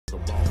It's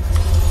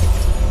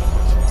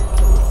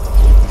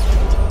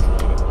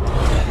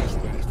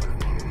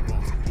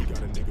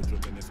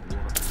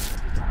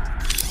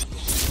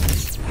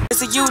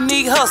a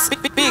unique hustle,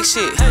 big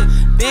shit.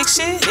 Big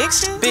shit, big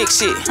shit, big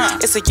shit.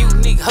 It's a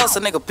unique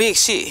hustle, nigga, big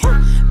shit.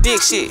 Big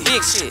shit,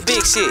 big shit,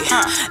 big shit.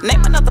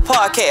 Name another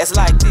podcast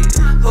like this.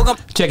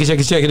 Check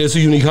it. It's a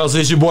unique hustle.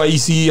 It's your boy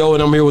ECEO,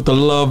 and I'm here with the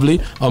lovely,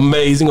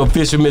 amazing,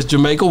 official Miss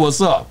Jamaica. What's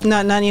up?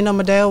 N9ne, you know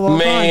Madeo.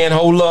 Man,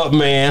 hold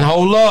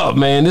up,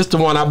 man. This the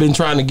one I've been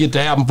trying to get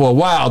to happen for a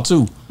while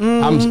too.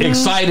 I'm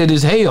excited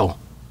as hell.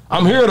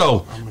 I'm here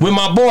though with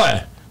my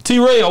boy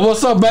T-Rell.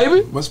 What's up,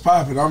 baby? What's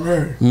poppin'? I'm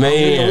here.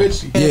 Man.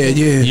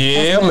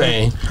 Yeah,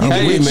 man.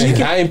 Hey,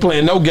 man, I ain't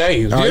playing no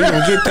games. Oh, you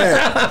gonna get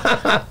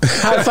that.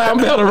 I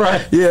sound better,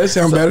 right? Yeah, it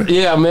sound better.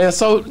 Yeah, man.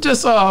 So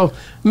just,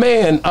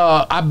 man,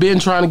 I've been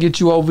trying to get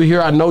you over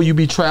here. I know you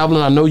be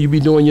traveling. I know you be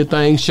doing your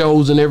thing,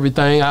 shows and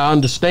everything. I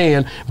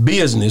understand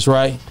business,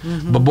 right?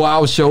 But boy, I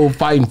was sure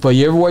fighting for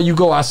you. Everywhere you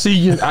go, I see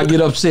you, I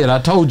get upset. I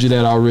told you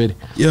that already.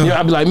 Yeah. You know,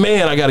 I be like,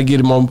 man, I got to get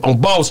him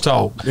on Boss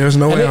Talk. There's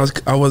no way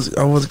I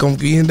was gonna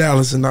be in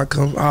Dallas and not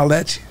come all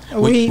at you.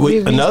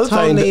 Another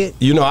totally thing,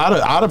 you know, I'd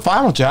have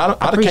followed you. I'd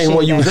have came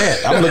where you was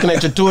at. I'm looking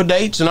at your tour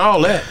dates and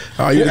all that.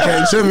 Oh, you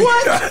came to me.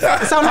 What?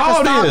 It sound like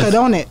a stalker,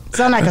 don't it?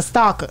 Sound like a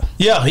stalker.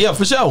 Yeah,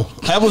 for sure.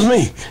 That was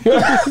me.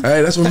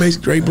 Hey, that's what makes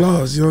great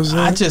blogs. You know what I'm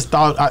saying? I just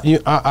thought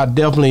I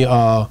definitely.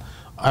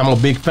 I'm a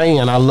big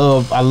fan. I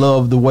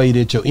love the way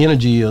that your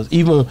energy is,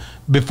 even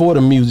before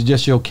the music,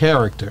 just your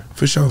character.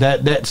 For sure.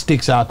 That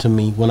sticks out to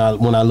me when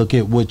I look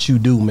at what you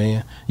do,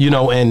 man. You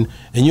know, and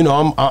you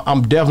know,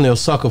 I'm definitely a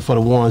sucker for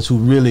the ones who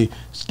really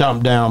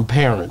stomp down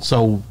parents.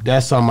 So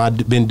that's something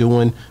I've been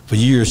doing for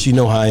years. She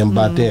know how I am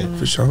about that.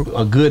 For sure.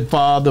 A good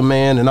father,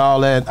 man, and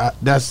all that.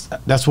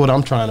 That's what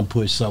I'm trying to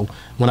push. So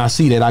when I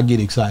see that, I get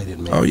excited,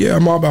 man. Oh yeah,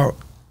 I'm all about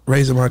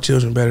raising my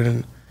children better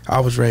than I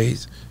was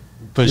raised.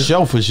 For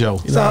sure.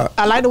 So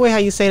I like the way how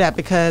you say that,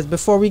 because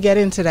before we get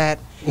into that,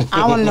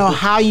 I want to know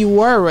how you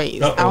were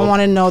raised. I want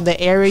to know the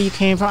area you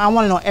came from. I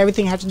want to know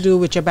everything has to do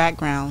with your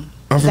background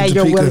that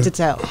you're willing to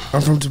tell.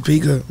 I'm from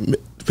Topeka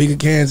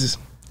Kansas.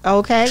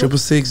 Okay.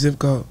 666 zip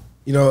code.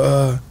 You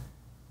know,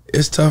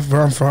 it's tough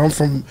where I'm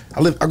from.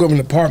 I grew up in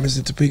apartments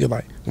in Topeka,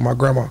 like with my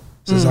grandma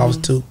since I was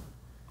 2.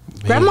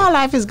 Grandma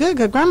life is good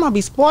because grandma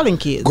be spoiling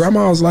kids.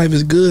 Grandma's life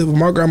is good, but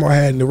my grandma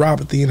had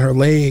neuropathy in her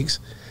legs,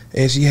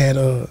 and she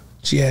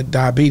had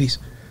diabetes,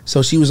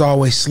 so she was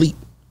always asleep.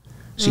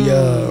 She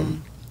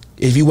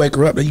if you wake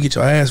her up, then you get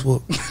your ass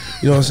whooped.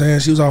 You know what I'm saying?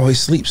 She was always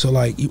asleep. So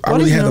like, I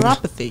really had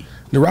neuropathy.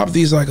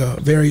 Neuropathy is like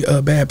a very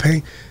bad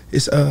pain.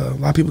 It's a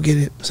lot of people get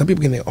it. Some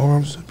people get it in their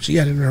arms. She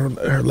had it in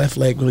her left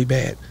leg really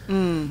bad,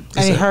 and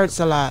it hurts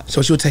a lot.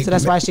 So she would take. So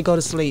that's why she go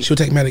to sleep. She would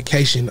take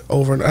medication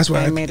over, and that's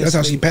why. That's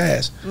how she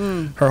passed.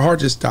 Her heart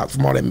just stopped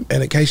from all that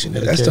medication.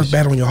 That stuff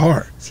bad on your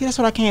heart. See, that's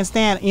what I can't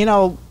stand. You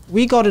know,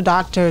 we go to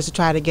doctors to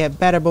try to get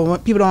better, but when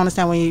people don't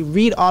understand, when you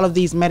read all of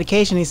these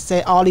medications, they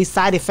say all these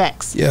side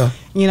effects. Yeah.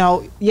 You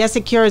know, yes,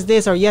 it cures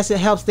this, or yes, it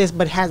helps this,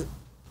 but it has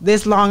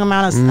this long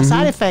amount of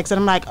side effects. And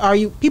I'm like,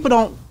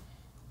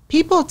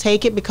 people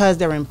take it because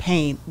they're in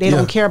pain. They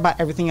don't care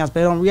about everything else, but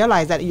they don't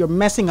realize that you're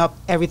messing up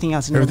everything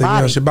else in your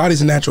body. Else. Your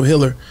body's a natural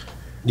healer.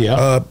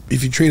 Yeah.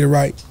 If you treat it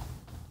right,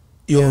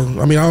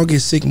 you'll. I mean, I don't get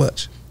sick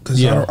much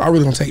because I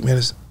really don't take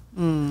medicine.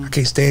 I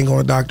can't stand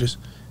going to doctors.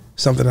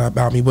 Something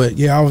about me, but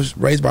yeah, I was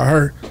raised by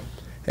her,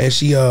 and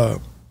she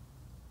would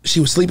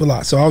sleep a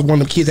lot. So I was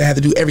one of the kids that had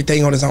to do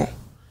everything on his own.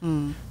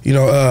 You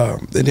know,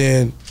 and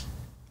then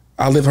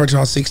I lived her till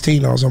I was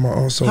 16. I was on my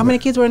own. So how many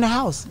kids were in the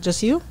house?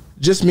 Just you?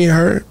 Just me and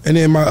her, and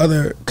then my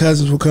other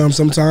cousins would come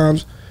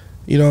sometimes.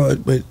 You know,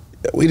 but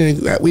we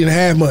didn't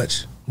have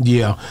much.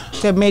 Yeah.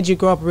 That made you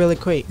grow up really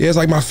quick. Yeah, it's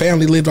like my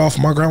family lived off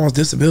of my grandma's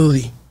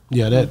disability.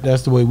 Yeah,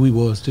 that's the way we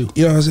was too.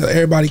 You know, so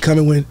everybody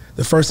coming when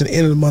the first and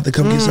end of the month to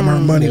come get some of her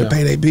money to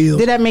pay their bills.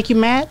 Did that make you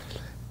mad?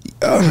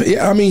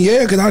 Yeah, I mean,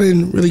 yeah, because I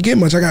didn't really get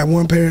much. I got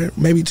 1 pair,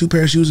 maybe 2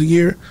 pair of shoes a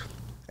year,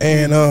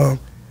 and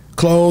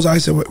clothes. I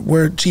used to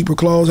wear cheaper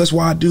clothes. That's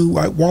why I do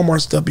like Walmart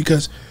stuff,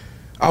 because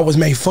I was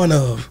made fun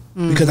of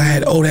because I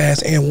had old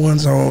ass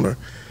N9nes on, or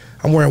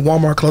I'm wearing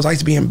Walmart clothes. I used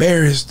to be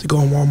embarrassed to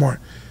go in Walmart,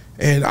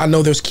 and I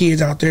know there's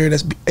kids out there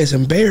that's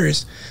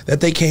embarrassed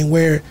that they can't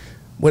wear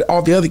what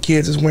all the other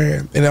kids is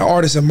wearing. And an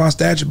artist of my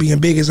stature, being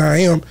big as I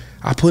am,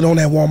 I put on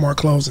that Walmart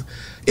clothes.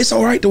 It's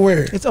all right to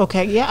wear it. It's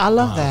okay. Yeah, I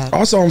love that.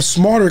 Also, I'm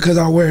smarter because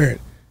I wear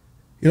it.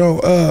 You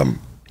know,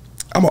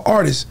 I'm an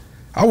artist.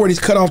 I wear these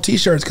cut-off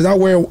T-shirts because I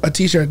wear a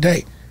T-shirt a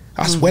day.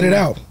 I sweat it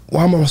out.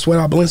 Well, I'm going to sweat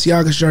out a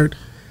Balenciaga shirt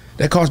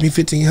that cost me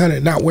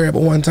 $1,500, not wear it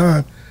but one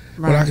time.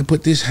 But I can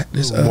put this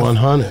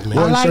 100, man.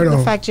 I like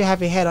the fact you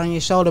have your head on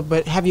your shoulder,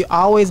 but have you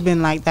always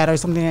been like that, or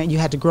something that you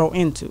had to grow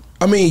into?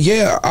 I mean,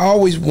 yeah, I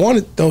always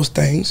wanted those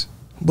things,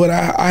 but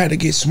I had to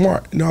get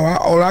smart. You know,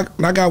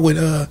 I got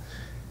with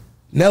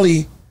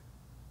Nelly,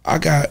 I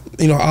got,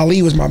 you know,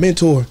 Ali was my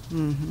mentor,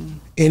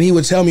 and he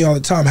would tell me all the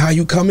time, how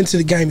you come into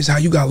the game is how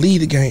you got to lead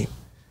the game.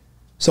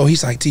 So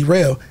he's like,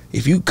 T-Rell,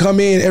 if you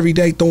come in every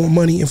day throwing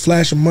money and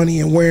flashing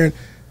money and wearing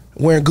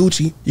wearing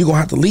Gucci, you're gonna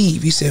have to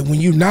leave. He said,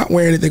 when you're not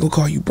wearing it, they're gonna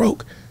call you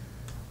broke.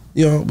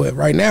 You know, but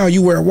right now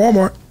you wear a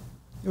Walmart.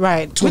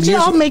 Right, which it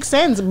all makes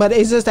sense, but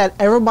it's just that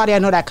everybody I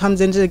know that comes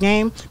into the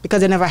game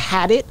because they never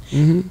had it,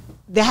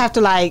 they have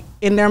to like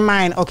in their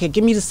mind, okay,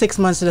 give me the 6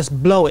 months to just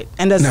blow it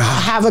and just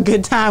have a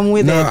good time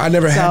with it. No, I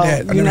never had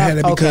that. I never had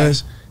that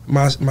because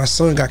my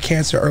son got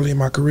cancer early in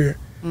my career,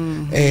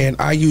 and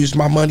I used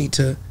my money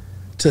to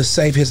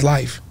save his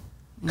life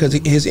because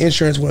his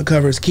insurance wouldn't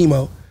cover his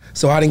chemo,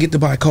 so I didn't get to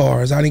buy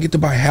cars, I didn't get to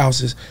buy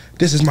houses.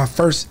 This is my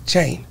first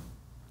chain.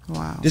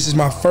 Wow. This is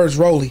my first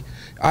rollie.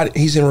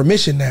 He's in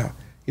remission now.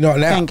 You know,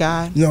 now, thank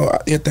God. You know,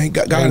 yeah, thank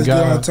God. God is good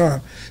all the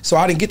time. So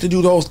I didn't get to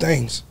do those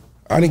things.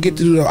 I didn't get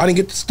to do. I didn't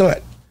get to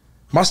stunt.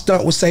 My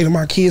stunt was saving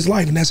my kid's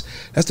life, and that's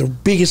the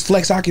biggest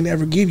flex I can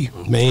ever give you.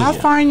 Man. How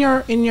far in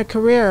your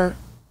career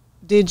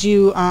did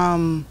you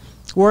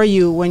were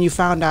you when you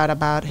found out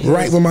about his?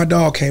 Right when my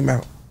dog came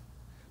out.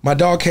 My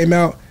dog came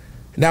out,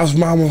 and that was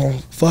when I was on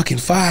fucking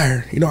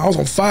fire. You know, I was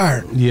on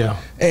fire. Yeah.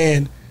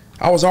 And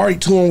I was already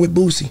touring with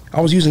Boosie.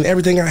 I was using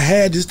everything I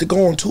had just to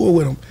go on tour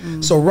with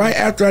him. So right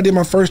after I did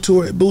my first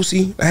tour at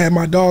Boosie, I had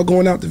my dog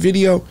going out the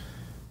video.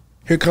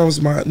 Here comes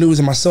my news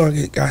that my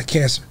son got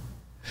cancer.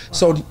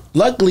 So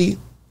luckily,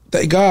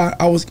 thank God,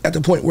 I was at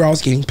the point where I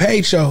was getting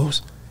paid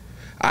shows.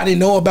 I didn't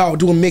know about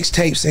doing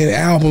mixtapes and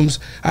albums.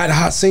 I had a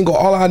hot single.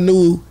 All I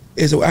knew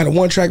is I had a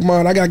one-track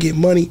mind. I got to get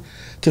money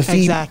to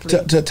feed,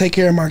 to take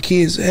care of my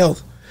kids'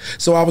 health.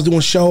 So I was doing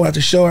show after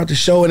show after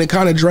show, and it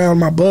kind of drowned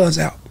my buzz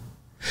out.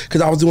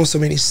 Because I was doing so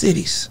many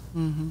cities,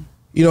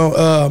 you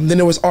know. Then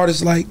there was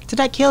artists like. Did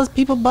that kill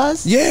people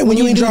buzz? Yeah, when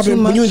you ain't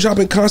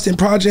dropping constant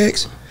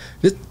projects.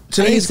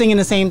 Are you singing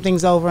the same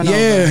things over and over?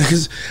 Yeah,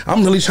 because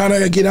I'm really trying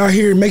to get out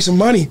here and make some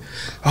money.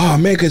 Oh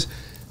man, because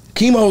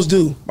chemos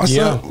do. My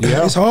son,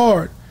 it's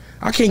hard.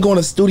 I can't go in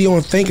the studio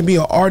and think and be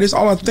an artist.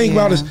 All I think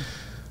about is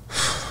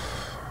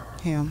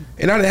him.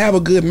 And I didn't have a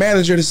good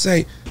manager to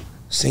say,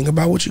 sing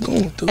about what you're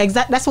going through.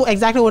 That's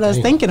exactly what I was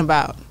thinking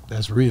about.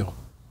 That's real.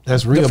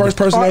 That's real. The first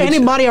person or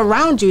anybody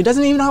around you. It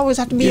doesn't even always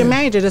have to be a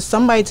manager. There's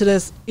somebody to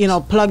just, you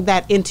know, plug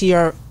that into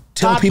your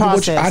thought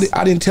process.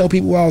 I didn't tell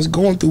people what I was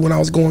going through when I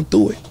was going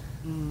through it.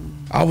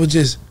 I was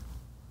just...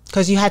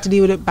 Because you had to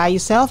deal with it by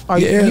yourself? Or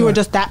you were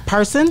just that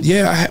person?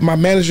 Yeah, my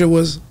manager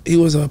was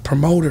a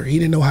promoter. He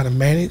didn't know how to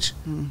manage.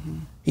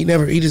 He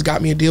just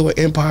got me a deal with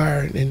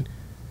Empire, and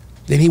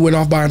then he went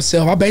off by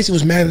himself. I basically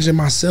was managing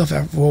myself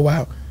for a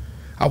while.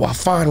 I would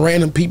find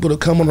random people to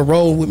come on the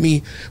road with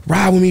me,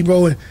 ride with me,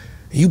 bro, and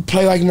you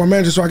play like my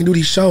manager so I can do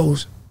these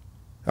shows.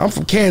 I'm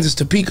from Kansas,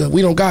 Topeka.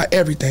 We don't got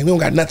everything. We don't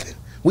got nothing.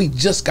 We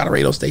just got a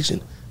radio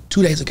station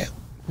 2 days ago.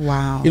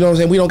 Wow. You know what I'm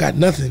saying? We don't got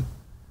nothing.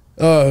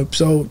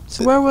 So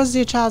where was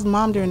your child's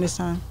mom during this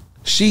time?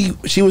 She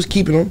was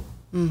keeping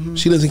them.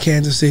 She lives in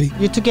Kansas City.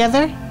 You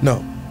together?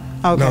 No.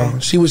 Okay. No,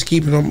 she was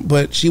keeping them,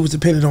 but she was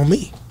dependent on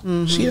me.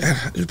 She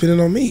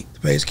depended on me to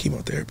pay his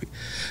chemotherapy.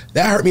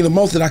 That hurt me the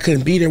most, that I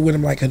couldn't be there with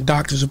him like in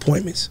doctor's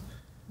appointments.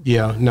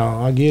 Yeah,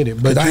 no, I get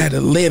it. But I had to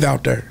live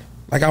out there.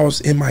 Like I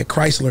was in my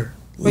Chrysler.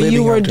 But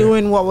you were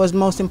doing what was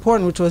most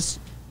important, which was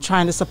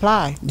trying to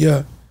supply.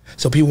 Yeah.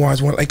 So people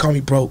always they call me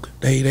broke.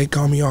 They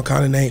call me all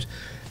kind of names.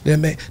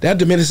 That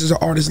diminishes an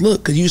artist's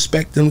look, because you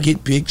expect them to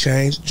get big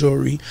chains,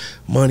 jewelry,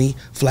 money,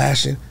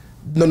 flashing.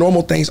 The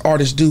normal things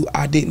artists do,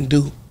 I didn't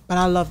do. But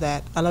I love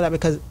that. I love that,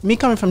 because me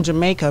coming from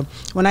Jamaica,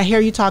 when I hear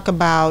you talk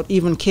about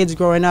even kids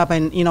growing up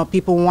and, you know,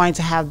 people wanting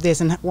to have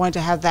this and wanting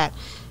to have that,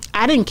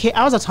 I didn't care.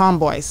 I was a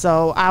tomboy,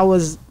 so I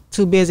was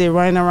too busy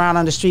running around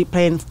on the street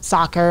playing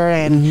soccer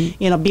and,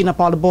 you know, beating up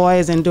all the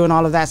boys and doing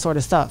all of that sort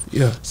of stuff.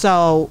 Yeah.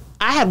 So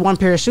I had one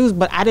pair of shoes,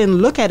 but I didn't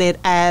look at it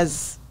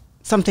as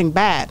something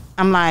bad.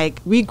 I'm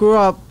like, we grew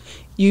up,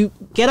 you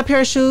get a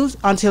pair of shoes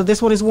until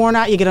this one is worn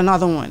out, you get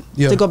another one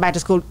to go back to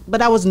school. But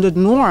that was the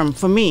norm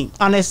for me,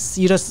 unless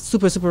you're just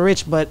super, super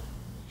rich. But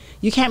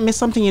you can't miss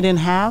something you didn't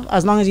have,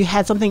 as long as you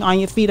had something on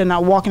your feet and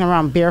not walking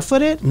around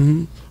barefooted.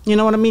 You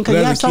know what I mean? Because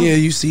as a kid,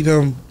 you see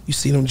them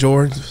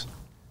Jordans.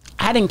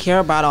 I didn't care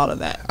about all of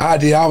that. I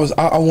did. I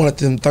wanted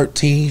them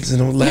 13s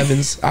and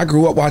 11s. I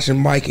grew up watching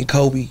Mike and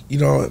Kobe. You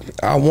know,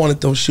 I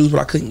wanted those shoes,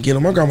 but I couldn't get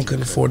them. My grandma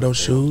couldn't afford those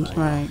shoes.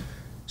 Right.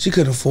 She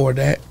couldn't afford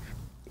that.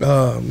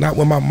 Not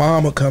when my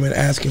mom would come and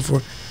asking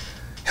for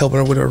helping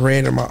her with her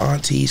rent, or my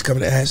aunties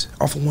coming to ask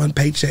off of one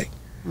paycheck.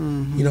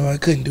 You know, I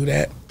couldn't do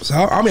that. So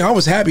I mean, I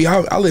was happy.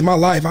 I lived my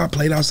life. I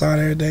played outside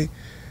every day.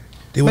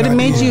 But it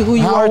made you who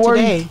you are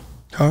today.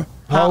 Huh?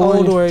 How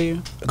old were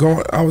you?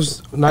 I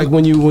was like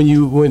when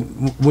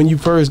you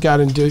first got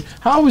into.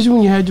 How old was you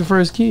when you had your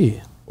first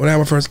kid? When I had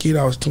my first kid,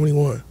 I was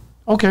 21.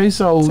 Okay,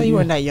 so you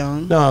weren't that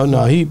young.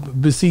 No.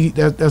 But see,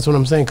 that's what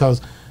I'm saying.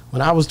 Cause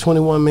when I was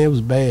 21, man, it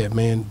was bad,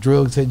 man.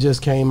 Drugs had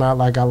just came out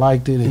like I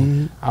liked it,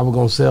 and I was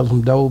gonna sell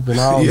some dope and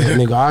all that.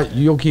 Nigga,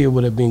 your kid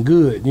would have been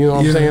good. You know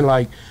what I'm saying?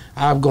 Like,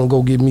 I'm gonna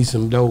go get me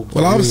some dope.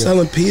 Well, I was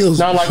selling pills.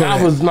 No, like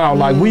I was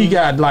like we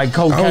got like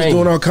cocaine. I was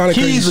doing all kind of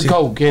keys of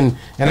coke, and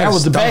that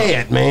was the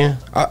bad, man.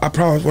 I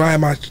promise. When I had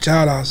my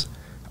child,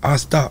 I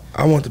stopped.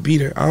 I wanted to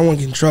beat her. I don't want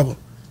to get in trouble.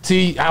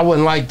 See, I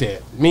wasn't like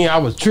that. Me, I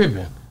was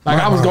tripping. Like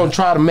I was gonna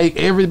try to make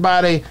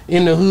everybody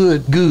in the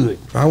hood good.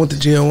 I went to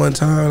jail one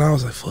time and I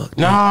was like, fuck.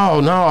 No,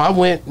 I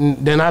went and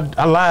then I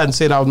lied and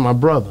said I was my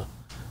brother.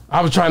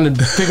 I was trying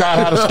to figure out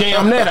how to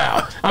scam that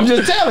out. I'm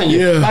just telling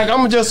you. Yeah. Like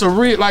I'm just a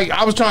real, like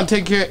I was trying to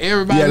take care of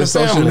everybody in the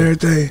family. And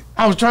everything.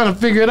 I was trying to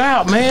figure it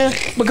out, man,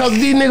 because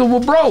these niggas were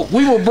broke.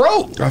 We were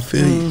broke. I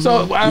feel you.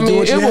 So I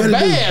mean, it was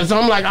bad.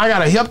 So I'm like, I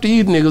gotta help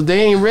these niggas.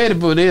 They ain't ready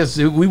for this.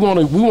 We want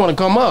to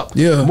come up.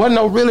 Yeah. Wasn't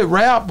no really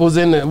rap was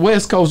in the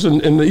West Coast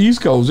and the East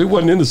Coast. It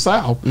wasn't in the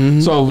South.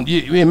 So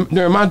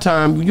during my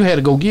time, you had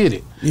to go get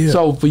it. Yeah.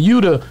 So for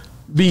you to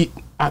be.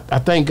 I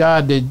thank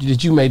God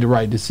that you made the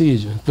right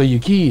decision for your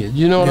kids.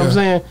 You know what I'm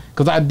saying?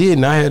 Because I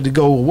didn't. I had to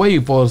go away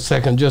for a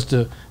second just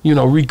to,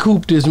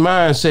 recoup this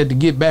mindset to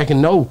get back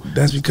and know.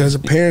 That's because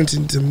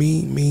parenting to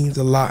me means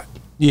a lot.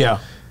 Yeah.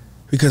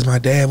 Because my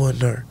dad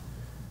wasn't there.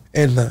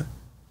 And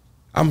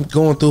I'm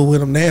going through it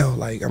with him now.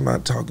 Like, I'm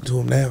not talking to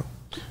him now.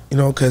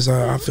 Because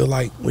I feel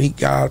like when he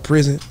got out of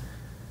prison,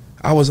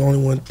 I was the only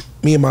one,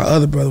 me and my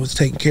other brother was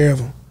taking care of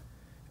him.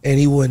 And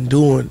he wasn't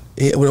doing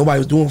it. Nobody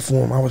was doing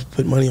for him. I was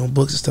putting money on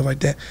books and stuff like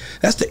that.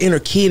 That's the inner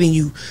kid in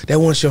you that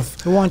wants your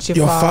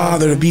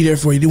father to be there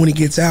for you when he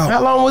gets out.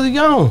 How long was he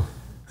gone?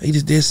 He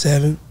just did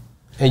 7.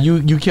 And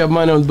you kept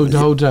money on the book the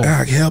whole time?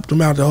 I helped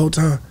him out the whole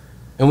time.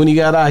 And when he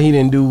got out, he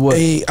didn't do what?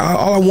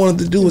 All I wanted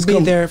to do was be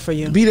there for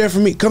you. Be there for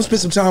me. Come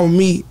spend some time with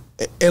me,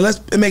 and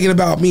let's make it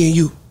about me and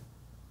you.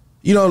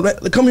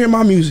 Come hear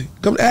my music.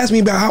 Come ask me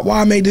about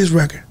why I made this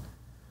record.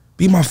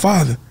 Be my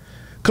father.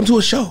 Come to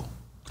a show.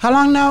 How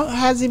long now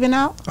has he been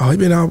out? Oh, he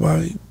been out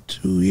about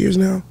 2 years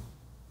now.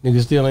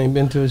 Nigga still ain't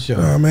been to a show.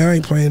 Nah, man, I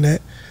ain't playing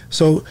that.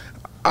 So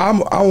I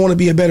want to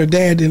be a better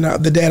dad than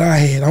the dad I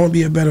had. I want to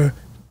be a better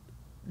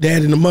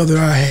dad than the mother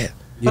I had.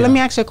 Well, let me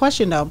ask you a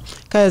question though,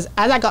 because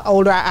as I got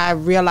older, I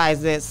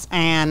realized this,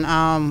 and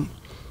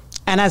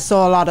I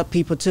saw a lot of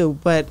people too.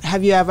 But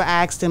have you ever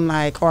asked him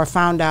or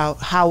found out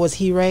how was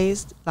he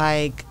raised,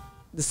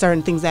 the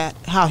certain things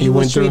how he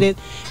was treated?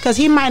 Because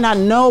he might not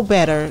know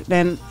better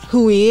than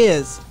who he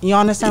is. You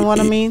understand what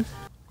I mean?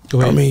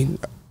 I mean,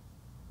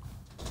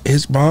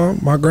 his mom,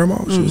 my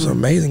grandma, she was an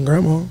amazing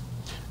grandma.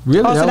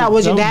 Really? Oh, so that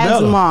was your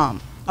dad's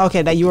mom?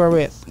 Okay, that you were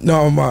with?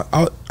 No, I'm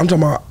talking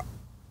about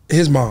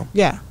his mom.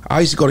 Yeah. I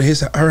used to go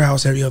to her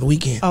house every other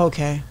weekend. Oh,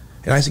 okay.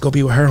 And I used to go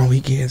be with her on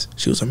weekends.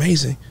 She was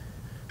amazing.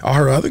 All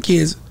her other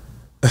kids,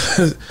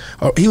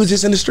 he was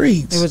just in the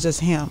streets. It was just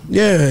him.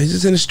 Yeah, he's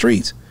just in the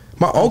streets.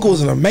 My uncle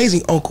was an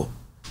amazing uncle.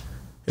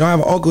 I have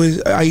an uncle.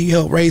 He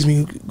helped raise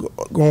me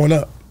growing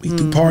up. We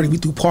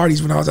threw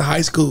parties when I was in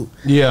high school.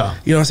 Yeah.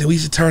 You know what I'm saying? We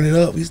used to turn it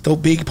up. We used to throw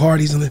big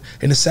parties in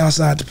the south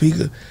side of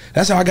Topeka.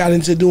 That's how I got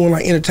into doing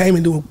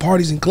entertainment, doing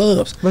parties in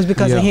clubs. It was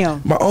because of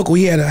him. My uncle,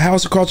 he had a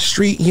house across the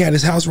street. He had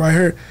his house right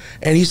here.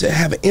 And he used to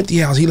have an empty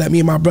house. He let me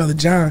and my brother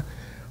John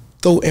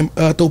throw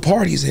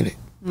parties in it.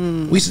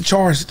 We used to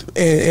charge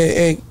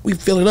and we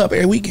fill it up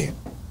every weekend.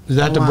 Is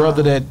that the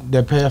brother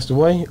that passed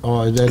away,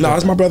 or is that? No,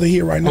 that's my brother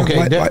here right now.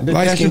 Okay,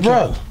 that's your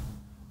brother.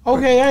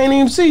 Okay, I ain't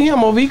even see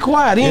him over. He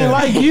quiet. He ain't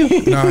like you. No,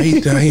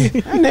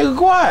 that nigga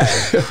quiet.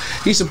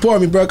 He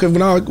supported me, bro. Cause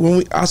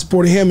when I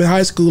supported him in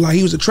high school,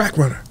 he was a track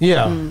runner.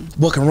 Yeah,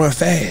 boy can run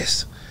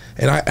fast.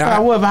 And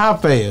how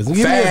fast? Give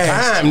me a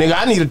time, nigga.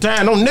 I need a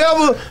time. Don't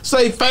never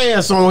say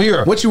fast on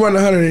here. What you run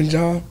 100 in,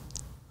 John? 10.3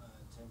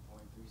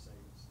 seconds.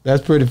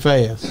 That's pretty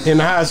fast. In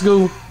high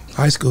school.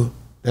 High school.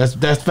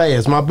 That's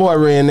fast. My boy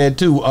ran that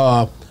too.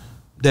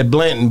 That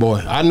Blanton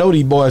boy. I know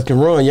these boys can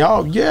run,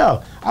 y'all.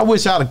 Yeah. I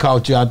wish I'd have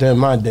caught you out there in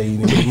my day.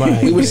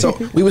 we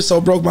was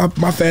so broke.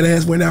 My fat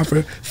ass went out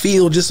for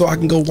field just so I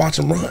can go watch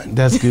them run.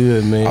 That's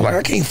good, man. I'm like,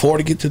 I can't afford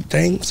to get to the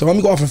thing, so let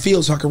me go off the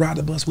field so I can ride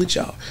the bus with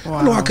y'all. Wow.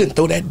 I know I couldn't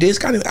throw that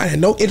disc. I had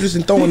no interest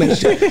in throwing that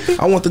shit.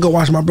 I want to go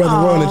watch my brother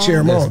run and cheer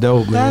him on. That's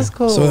dope, man. That's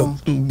cool. So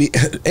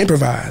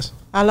improvise.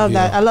 I love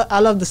that. I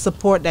love the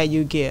support that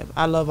you give.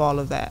 I love all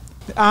of that.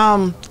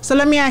 So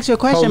let me ask you a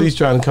question. Police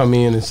trying to come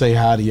in and say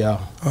hi to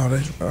y'all.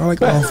 Oh, I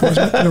like law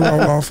enforcement.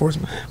 Law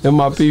enforcement. They're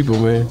my people,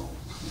 man.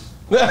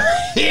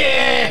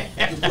 Yeah.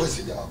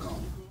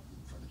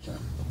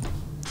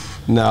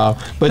 No,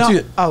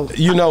 but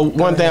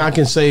one thing I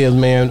can say is,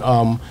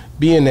 man,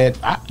 being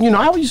that I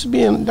used to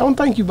be in. Don't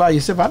think you by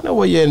yourself. I know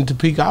where you're in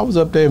Topeka. I was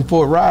up there in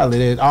Fort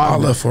Riley. I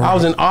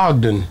was in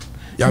Ogden.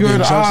 Y'all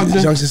been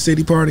Junction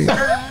City party?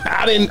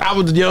 I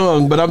was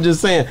young, but I'm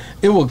just saying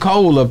it was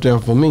cold up there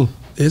for me.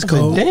 It's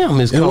cold. Damn,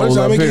 it's cold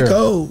up here. It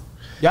cold.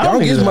 Y'all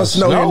don't get much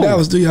snow here in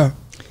Dallas, do y'all?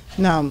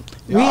 No,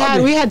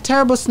 we had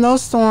terrible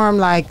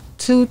snowstorm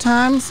 2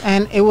 times,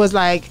 and it was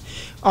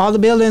all the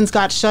buildings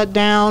got shut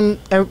down,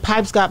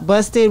 pipes got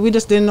busted. We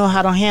just didn't know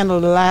how to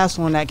handle the last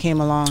one that came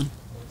along.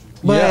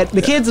 But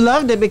the kids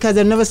loved it because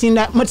they've never seen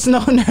that much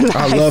snow in their life.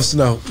 I love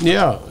snow.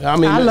 Yeah, I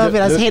mean, I love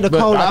it. I hate the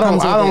cold. I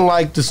don't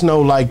like the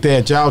snow like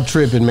that. Y'all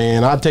tripping,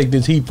 man. I take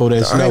this heat for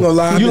that snow. I ain't gonna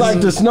lie. You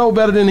like the snow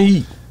better than the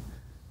heat?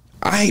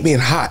 I hate being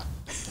hot.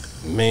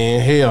 Man,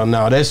 hell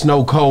no. That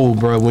snow cold,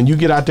 bro. When you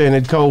get out there in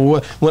that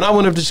cold, when I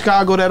went up to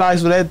Chicago, that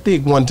ice was that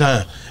thick one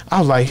time. I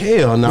was like,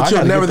 hell no. But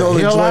you're never the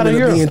only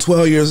enjoyment of being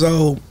 12 years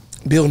old,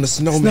 building a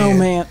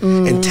snowman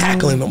and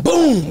tackling them.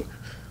 Boom.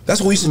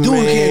 That's what we used to do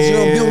in Kansas. You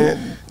know,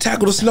 build,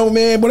 tackle the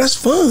snowman, but that's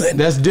fun.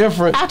 That's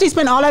different. After you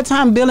spend all that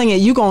time building it,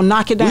 you gonna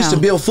knock it down. We used to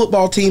build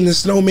football teams and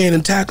snowman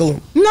and tackle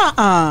them.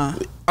 Nuh-uh.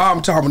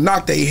 I'm talking about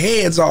knock their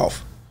heads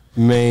off.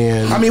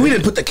 Man, I mean, we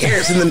didn't put the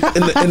carrots in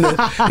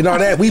the and all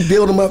that. We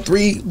build them up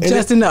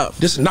just enough.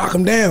 Just knock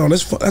them down.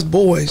 That's fun. That's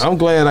boys. I'm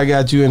glad I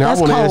got you in. I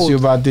want to ask you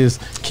about this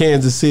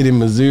Kansas City,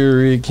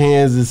 Missouri,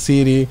 Kansas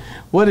City.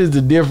 What is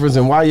the difference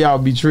and why y'all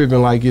be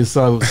tripping like it's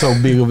so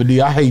big of a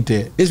deal? I hate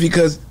that. It's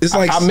because it's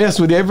like I mess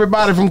with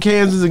everybody from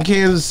Kansas and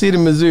Kansas City,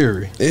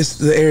 Missouri. It's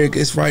the area.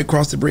 It's right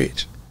across the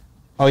bridge.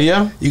 Oh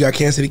yeah, you got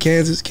Kansas City,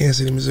 Kansas, Kansas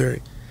City,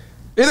 Missouri.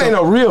 It ain't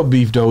no real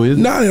beef though, is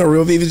it? Not no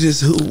real beef. It's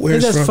just where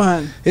it's just from.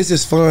 Fun. It's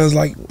just fun. It's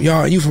like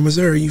y'all, you from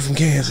Missouri, you from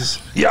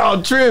Kansas.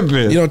 Y'all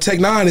tripping. You know,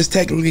 N9ne is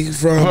technically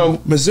from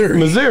Missouri.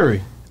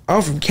 Missouri.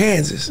 I'm from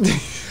Kansas.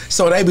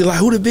 So they be like,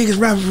 "Who the biggest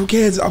rapper from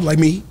Kansas?" I'm like,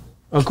 "Me."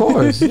 Of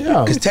course,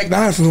 yeah. Because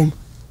N9ne from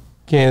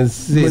Kansas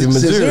City,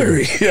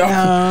 Missouri.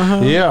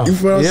 Yeah. Yeah. You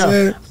feel what I'm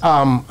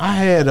saying? I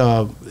had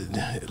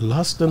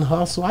Lust and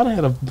Hustle. I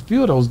had a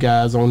few of those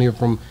guys on here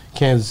from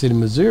Kansas City,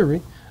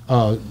 Missouri.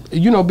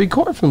 You know, Big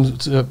Court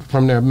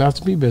from there,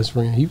 Master P best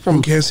friend. He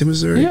from Kansas City,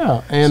 Missouri.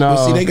 Yeah, and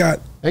see, they got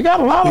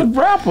a lot of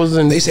rappers,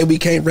 and they say we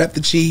can't rep the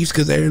Chiefs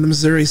because they're in the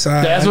Missouri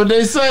side. That's what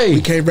they say.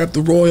 We can't rep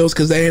the Royals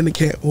because they're in the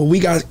Kansas. Well, we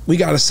got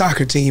a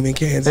soccer team in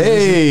Kansas.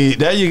 Hey,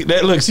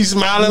 that look, she's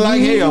smiling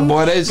like hell,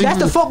 boy. That's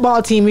the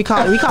football team we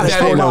call it. We call it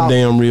that ain't no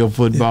damn real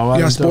football.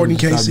 You got Sporting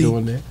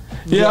KC.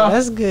 Yeah,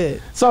 that's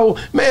good. So,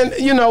 man,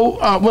 you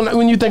know,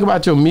 when you think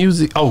about your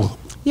music,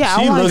 yeah,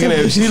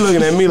 she's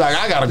looking at me like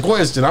I got a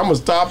question. I'm gonna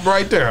stop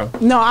right there.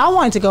 No, I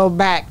wanted to go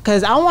back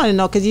because I want to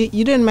know because you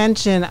didn't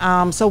mention.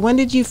 So when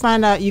did you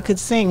find out you could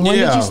sing? When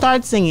did you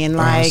start singing?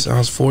 Like I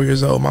was 4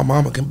 years old. My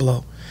mama can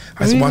blow.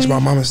 I used to watch my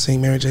mama sing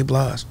Mary J.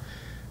 Blige.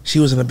 She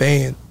was in a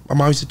band. My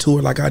mom used to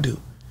tour like I do.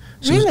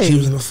 She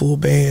was in a full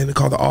band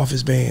called the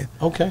Office Band.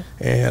 Okay.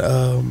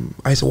 And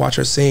I used to watch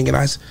her sing. And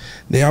I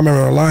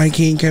remember when Lion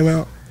King came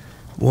out.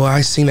 Well,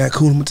 I seen that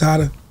Hakuna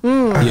Matata.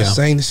 I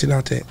sang the shit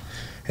out there.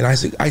 And I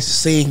used to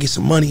sing, get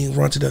some money, and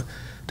run to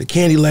the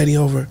candy lady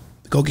over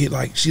to go get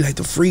she like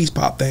the freeze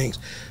pop things.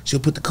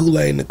 She'll put the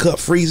Kool-Aid in the cup,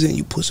 freeze it, and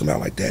you push them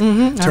out like that.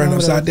 Turn it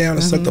upside down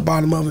and suck the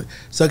bottom of it,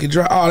 suck it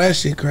dry. Oh, that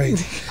shit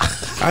crazy.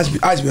 I just be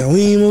like, I just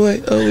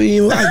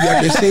be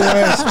out there singing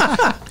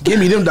ass. Give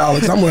me them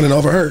dollars, I'm running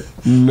over her.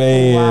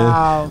 Man,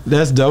 wow,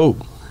 that's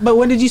dope. But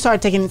when did you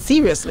start taking it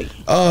seriously?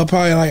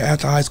 Probably like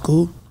after high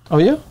school. Oh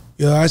yeah?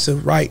 Yeah, I used to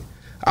write.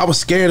 I was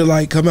scared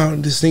to come out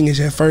and just sing it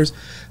at first.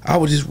 I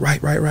would just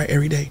write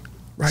every day.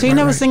 So you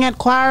never sing at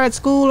choir at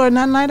school or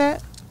nothing like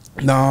that?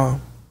 No.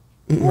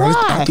 Why?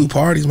 I threw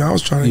parties, man. I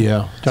was trying to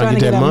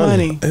get that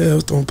money. Yeah, I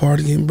was throwing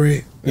parties, getting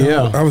bread.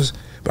 But I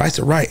used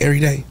to write every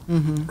day,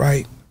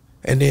 right?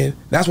 And then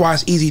that's why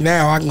it's easy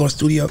now. I can go to the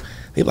studio.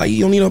 They be like,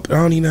 you don't need I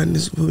don't need nothing.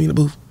 Just put me in the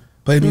booth,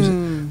 play the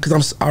music,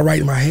 because I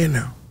write in my head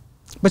now.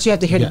 But you have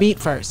to hear the beat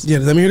first. Yeah,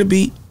 let me hear the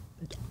beat.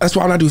 That's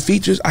why when I do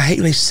features, I hate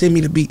when they send me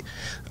the beat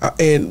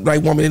and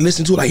want me to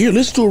listen to it. Like, here,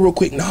 listen to it real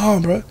quick. No,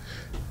 bro.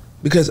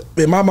 Because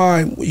in my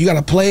mind, you got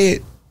to play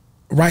it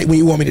right when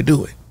you want me to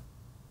do it.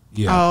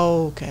 Yeah.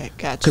 Oh, okay.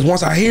 Gotcha. Because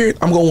once I hear it,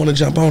 I'm going to want to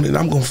jump on it and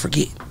I'm going to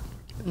forget.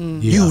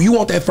 You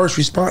want that first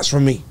response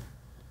from me.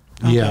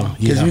 Okay. Yeah.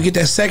 Because if you get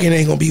that second, it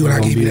ain't going to be what I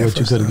gave you that what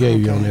first. You could have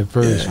gave you on that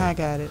first. I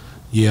got it.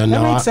 Yeah,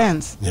 that makes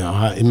sense.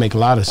 Yeah, it make a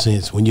lot of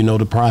sense when you know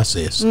the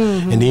process.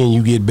 And then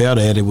you get better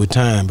at it with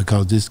time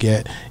because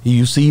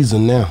you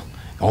seasoned now.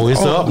 Oh,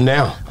 it's up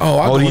now.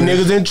 These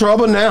niggas in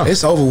trouble now.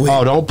 It's over with.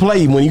 Oh, don't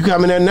play. When you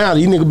come in there now,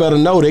 these niggas better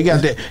know they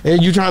got that.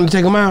 And you trying to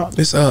take them out.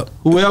 It's up.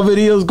 Whoever it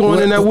is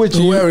going in there with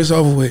you. Whoever it's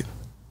over with.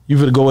 You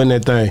finna go in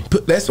that thing.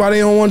 That's why they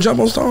don't want to jump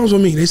on songs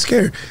with me. They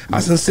scared. I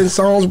send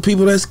songs with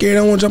people that scared. They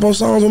don't want to jump on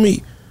songs with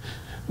me.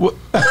 Well,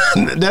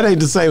 that ain't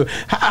the same.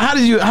 How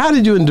did you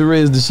and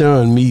Derez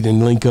DeShon meet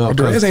and link up?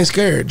 Derez ain't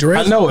scared.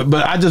 Derez, I know it,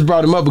 but I just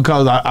brought him up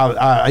because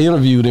I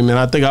interviewed him, and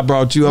I think I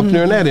brought you up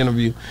there in that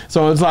interview.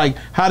 So it's like,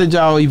 how did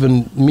y'all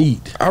even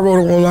meet? I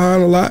wrote him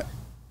online a lot.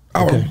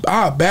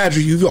 I'll badger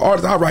you. If you're an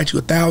artist, I'll write you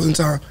 1,000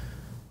 times.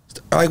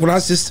 Like when I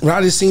just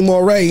seen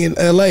Morray in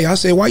LA, I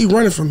said, why you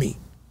running from me?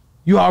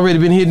 You already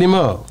been hitting him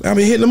up. I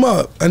been hitting him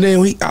up, and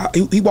then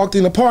he walked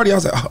in the party. I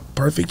was like, oh,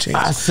 perfect chance.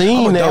 I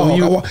seen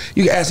that.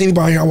 You can ask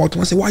anybody here. I walked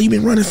in. I said, why you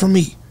been running from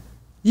me?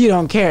 You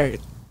don't care.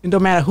 It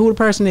don't matter who the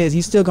person is.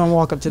 You still gonna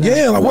walk up to them.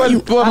 Yeah, like what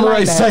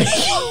Morray say?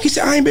 He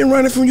said, I ain't been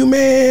running from you,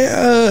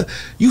 man.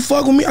 You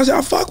fuck with me. I said,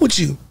 I fuck with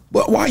you.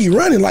 But why you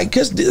running? Like,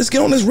 let's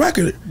get on this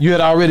record. You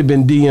had already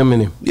been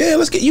DMing him. Yeah,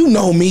 let's get. You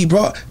know me,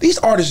 bro. These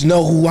artists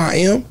know who I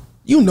am.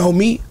 You know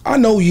me. I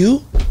know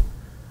you.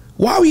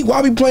 Why we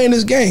playing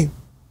this game?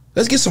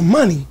 Let's get some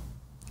money.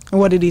 And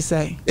what did he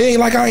say? It ain't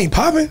like I ain't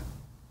popping.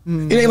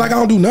 It ain't like I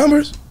don't do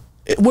numbers.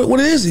 What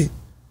is it?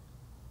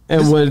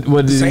 And what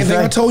did he say? Same thing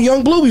I told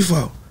Young Blue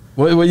before.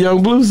 What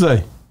Young Blue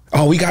say?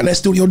 Oh, we got in that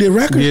studio, did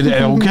records.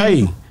 Yeah,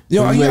 okay.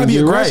 Yo, you gotta be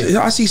aggressive.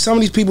 Right. I see some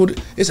of these people,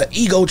 it's an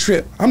ego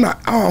trip. I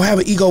don't have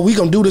an ego. We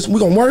gonna do this. We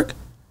gonna work.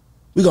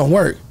 We gonna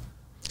work.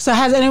 So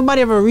has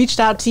anybody ever reached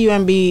out to you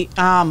and be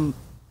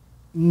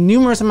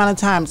numerous amount of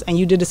times, and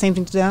you did the same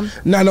thing to them?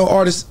 Not no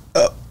artist.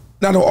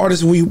 Not no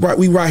artist. We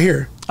right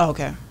here. Oh,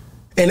 okay.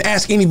 And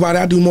ask anybody.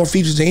 I do more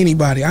features than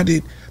anybody. I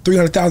did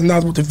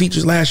 $300,000 worth of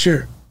features last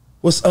year.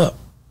 What's up?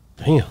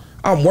 Damn.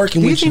 I'm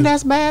working Do you with think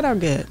that's bad or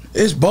good?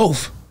 It's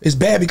both. It's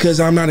bad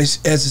because I'm not as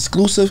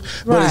exclusive,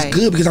 but Right. it's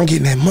good because I'm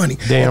getting that money.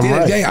 Damn At the end of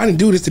right. the day, I didn't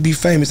do this to be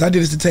famous. I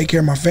did this to take care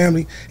of my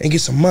family and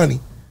get some money.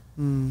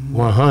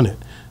 100.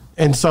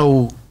 And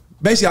so,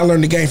 Basically, I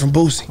learned the game from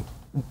Boosie.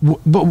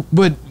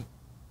 but,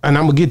 and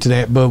I'm gonna get to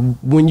that. But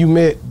when you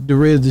met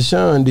Derez,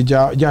 DeShon, did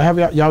y'all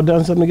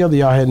done something together?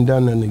 Y'all hadn't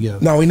done nothing together.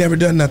 No, we never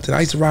done nothing. I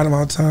used to ride him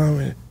all the time,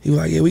 and he was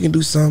like, "Yeah, we can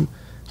do something."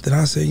 Then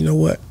I said, "You know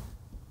what?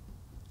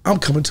 I'm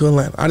coming to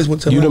Atlanta." I just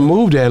went to You Atlanta. done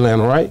moved to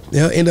Atlanta, right?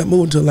 Yeah, ended up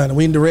moving to Atlanta.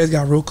 We and Derez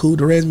got real cool.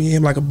 Derez, me and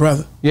him like a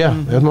brother. Yeah,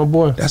 that's my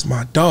boy. That's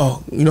my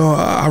dog. You know,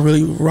 I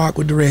really rock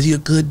with Derez. He a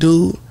good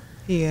dude.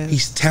 He is.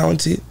 He's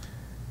talented.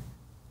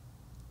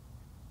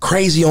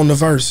 Crazy on the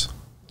verse.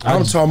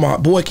 I'm talking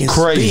about boy can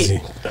Crazy.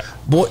 spit.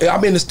 Boy,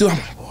 I'm in the studio. I'm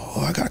like,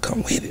 oh, I gotta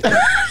come with it.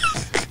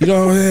 You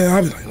know what I'm saying?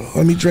 I be like, oh,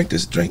 let me drink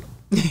this drink.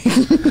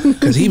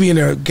 Cause he be in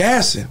there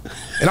gassing.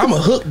 And I'm a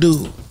hook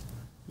dude. You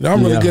know,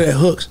 I'm really Yeah. good at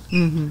hooks.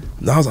 And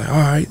I was like, all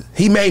right.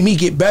 He made me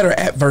get better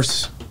at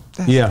verses.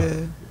 That's Yeah.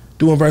 good.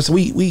 Doing verses.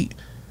 We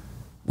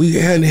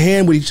hand in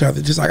hand with each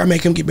other. Just like I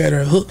make him get better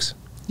at hooks.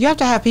 You have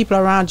to have people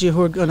around you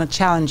who are going to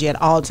challenge you at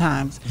all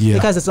times. Yeah.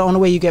 Because it's the only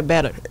way you get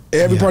better.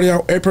 Every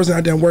person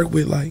I done work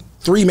with, like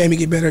 3 made me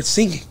get better at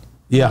singing.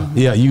 Yeah,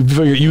 yeah. You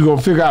gonna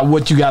figure out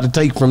what you got to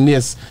take from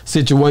this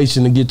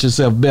situation to get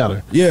yourself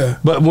better. Yeah.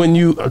 But when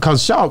you,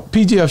 cause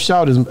PGF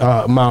Shout is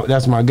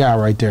that's my guy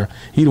right there.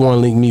 He the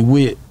one linked me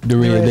with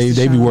Derez.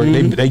 They be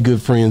working. They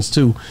good friends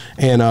too.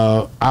 And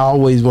I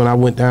always, when I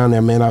went down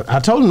there, man, I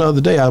told him the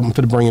other day I'm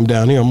finna bring him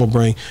down here.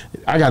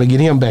 I got to get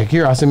him back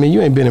here. I said, man,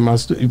 you ain't been in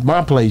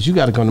my place. You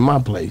got to come to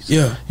my place.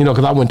 Yeah. You know,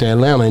 cause I went to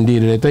Atlanta and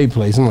did it at their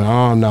place. I'm like,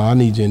 oh no, I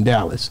need you in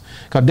Dallas.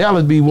 Cause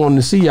Dallas be wanting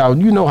to see y'all.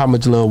 You know how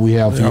much love we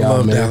have for Yeah, I y'all,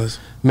 love man. Dallas.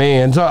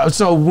 Man,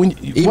 so when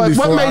what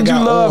before I made you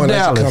got love on, I used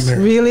to come Dallas? here.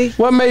 Really?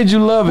 What made you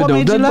love it What though?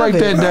 made you Let's love break it?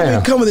 that I've down.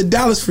 been coming to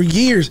Dallas for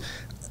years.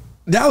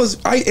 Dallas,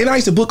 and I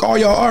used to book all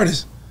y'all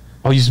artists.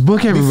 Oh, you used to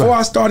book everybody. Before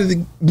I started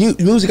the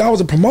music, I was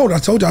a promoter. I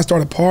told you I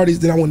started parties,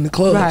 then I went in the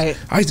clubs. Right.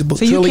 I used to book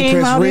So you Philly came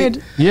Prince out Rick.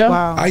 here? Yeah.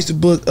 Wow. I used to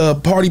book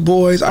Party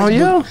Boys. I used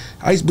to book,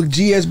 I used to book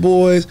GS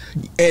Boys,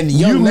 and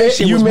Young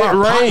Nation was my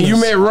Rain. partners. You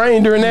met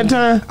Rain during that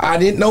time? I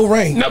didn't know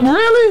Rain. No,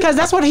 really? Because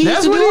that's what he used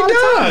That's to do what all he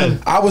the done.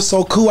 time. I was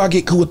so cool. I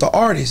get cool with the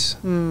artists.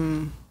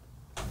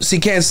 See,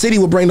 Kansas City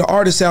would bring the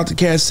artists out to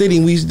Kansas City,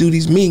 and we used to do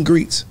these meet and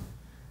greets.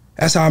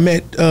 That's how I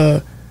met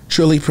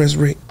Trilly Prince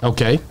Rick.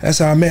 Okay. That's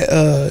how I met.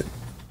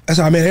 That's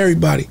how I met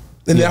everybody.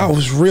 And then Yeah. I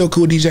was real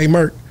cool with DJ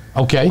Merck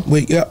Okay.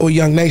 with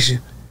Young Nation.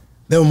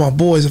 They were my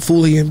boys,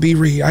 Foolie and B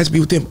Reed. I used to be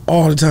with them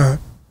all the time.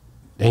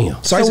 Damn.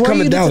 So I used to come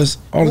to Dallas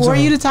all the time. Were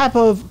you the type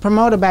of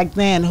promoter back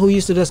then who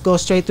used to just go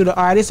straight through the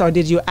artist, or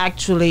did you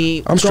actually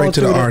I'm go straight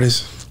to through the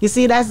artist. You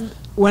see, that's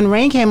when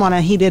Rain came on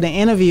and he did an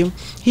interview.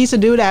 He used to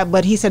do that,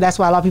 but he said that's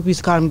why a lot of people used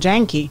to call him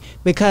janky,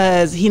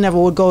 because he never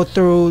would go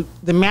through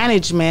the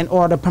management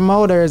or the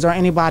promoters or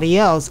anybody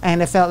else,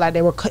 and it felt like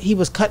he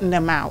was cutting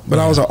them out. But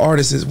I was an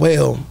artist as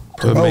well, So it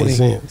promoting. makes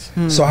sense.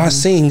 So I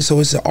sing, so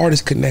it's an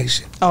artist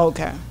connection. Oh,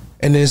 okay,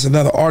 And then it's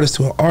another artist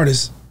to an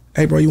artist.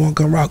 Hey, bro, you want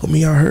to come rock with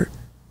me? I heard.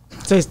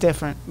 so it's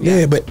different.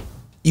 Yeah, but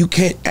you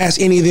can't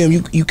ask any of them.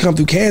 You come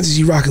through Kansas,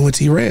 you rocking with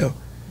T-Rell.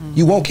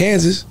 You want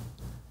Kansas,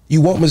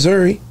 you want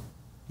Missouri,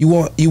 you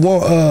want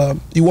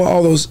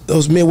all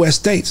those Midwest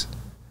states.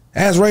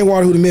 Ask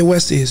Rainwater who the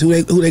Midwest is, who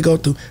they go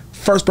through.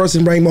 First person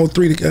to bring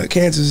Mo3 to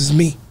Kansas is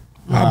me.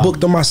 I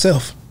booked them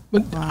myself.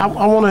 But I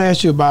want to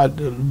ask you about,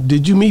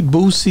 did you meet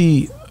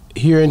Boosie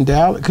here in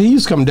Dallas? Because he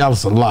used to come to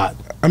Dallas a lot.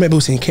 I met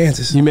Boosie in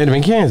Kansas. You met him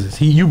in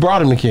Kansas. You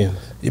brought him to Kansas.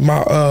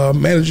 My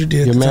manager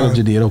did. Your at the manager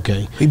time. did,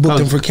 okay. We booked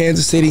him for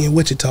Kansas City and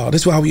Wichita.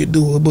 That's why we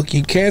do. We'll book you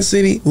in Kansas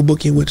City. We'll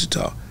book you in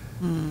Wichita.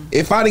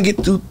 If I didn't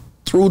get through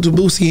to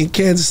Boosie in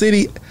Kansas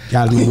City,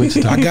 Got him in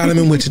Wichita. I got him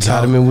in Wichita.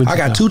 Got him in Wichita. I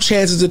got 2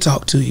 chances to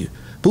talk to you.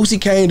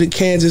 Boosie came to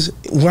Kansas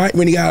right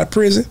when he got out of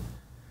prison.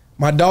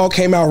 My dog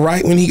came out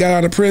right when he got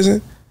out of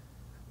prison.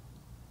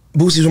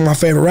 Boosie's one of my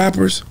favorite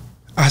rappers.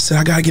 I said,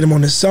 I got to get him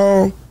on this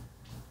song.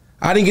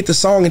 I didn't get the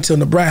song until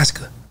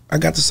Nebraska. I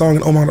got the song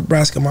in Omaha,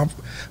 Nebraska.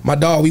 My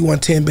dog, we won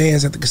 10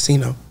 bands at the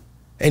casino,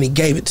 and he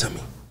gave it to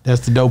me.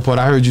 That's the dope part.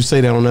 I heard you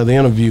say that on another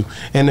interview.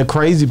 And the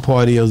crazy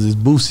part is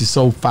Boosie's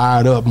so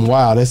fired up and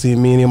wild. That's me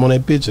and him on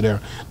that picture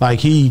there.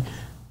 Like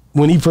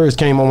when he first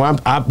came on,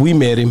 we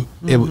met him.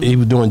 He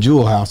was doing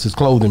Jewel House, his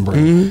clothing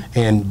brand.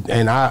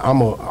 And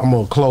I'm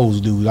a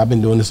clothes dude. I've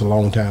been doing this a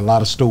long time, a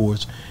lot of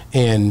stores.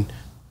 And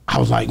I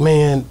was like,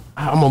 man,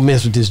 I'm gonna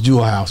mess with this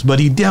Jewel House. But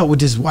he dealt with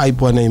this white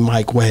boy named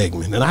Mike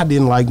Wagman, and I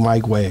didn't like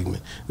Mike Wagman.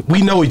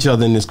 We know each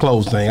other in this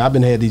clothes thing.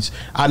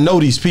 I know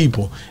these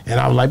people, and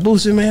I was like,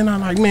 Boosie, man,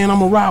 I'm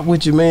gonna rock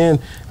with you, man.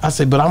 I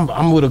said, but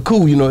I'm with a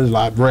cool, it's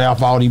like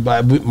Ralph,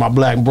 my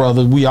black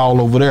brothers, we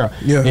all over there.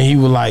 Yeah. And he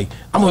was like,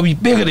 I'm gonna be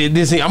bigger than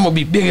this. I'm gonna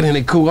be bigger than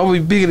it cool. I'm gonna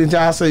be bigger than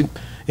y'all. I said,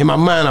 in my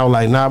mind, I was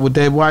like, nah, with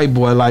that white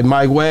boy, like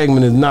Mike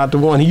Wagman is not the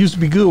one. He used to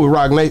be good with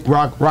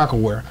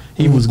Rockaware.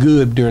 He was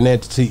good during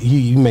that.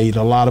 He made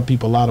a lot of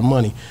people a lot of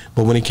money.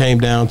 But when it came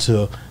down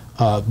to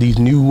these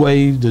new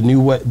waves, the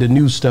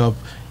new stuff,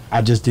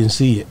 I just didn't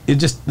see it. It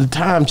just, the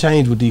time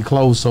changed with these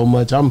clothes so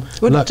much.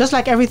 Just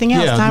like everything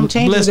else, time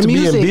changes. Blessed The to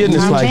music, be in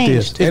business time like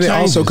changed. this. And it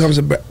also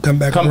come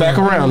back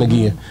around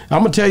again.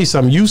 I'm gonna tell you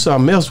something. You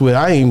something else with.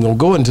 I ain't even gonna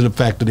go into the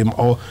fact of them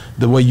or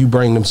the way you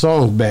bring them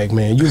songs back,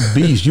 man. You a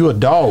beast. You a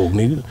dog,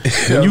 nigga.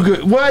 Yeah. You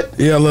could what?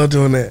 Yeah, I love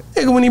doing that.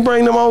 Nigga, when he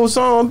bring them old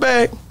songs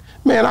back,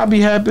 man, I be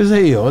happy as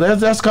hell.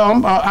 That's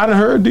called. I done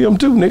heard them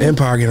too, nigga.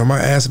 Empire get on my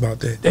ass about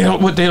that. They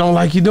don't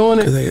like you doing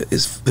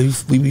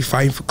it. We be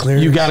fighting for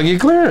clearance. You gotta get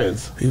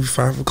clearance. We be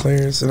fighting for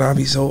clearance, and I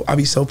be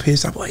so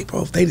pissed. I'm like,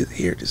 bro, if they just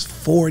hear just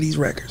 4 of these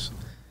records,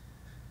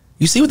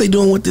 you see what they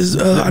doing with this?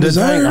 I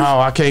Deserve. Oh,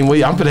 I can't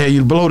wait. I'm gonna have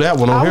you blow that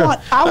one on here.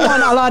 I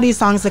want a lot of these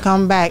songs to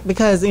come back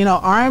because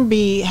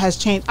R&B has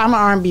changed. I'm an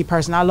R&B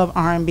person. I love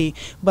R&B,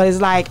 but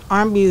it's like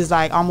R&B is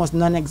like almost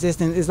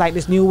non-existent. It's like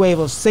this new wave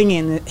of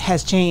singing that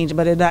has changed,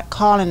 but they're not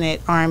calling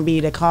it R&B.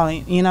 They're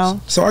calling,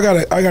 So I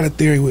got a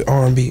theory with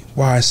R&B.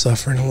 Why it's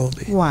suffering a little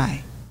bit.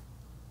 Why?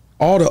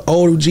 All the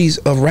OGs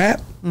of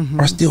rap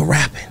are still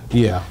rapping.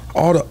 Yeah.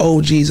 All the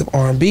OGs of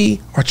R&B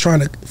are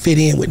trying to fit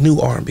in with new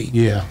R&B.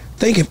 Yeah.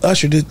 Think if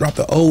Usher just dropped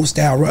the old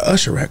style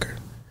Usher record.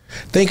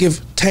 Think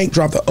if Tank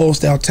dropped the old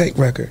style Tank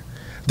record.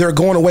 They're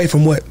going away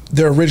from what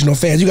their original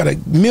fans. You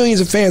got millions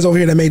of fans over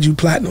here that made you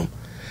platinum,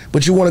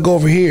 but you want to go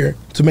over here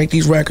to make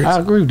these records. I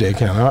agree with that,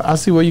 Count. I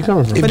see where you're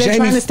coming from. But they're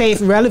trying to stay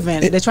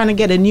relevant. They're trying to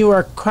get a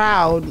newer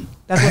crowd.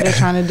 That's what they're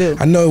trying to do.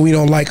 I know we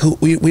don't like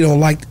we don't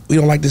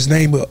like this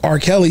name, but R.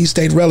 Kelly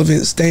stayed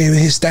relevant, staying in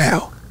his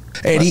style.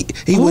 And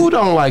who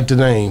don't like the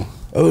name?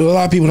 A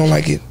lot of people don't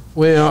like it.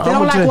 Well, they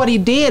don't like what he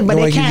did, but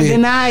they can't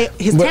deny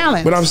his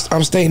talent. But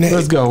I'm stating that.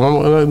 Let's go.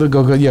 Let's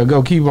go. Yeah,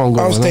 go. Keep on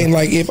going. I'm stating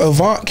like if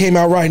Avant came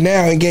out right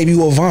now and gave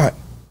you Avant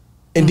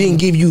and didn't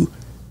give you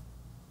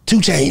 2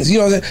 Chainz, you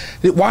know what I'm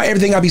saying? Why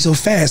everything gotta be so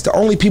fast? The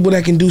only people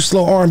that can do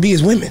slow R&B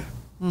is women,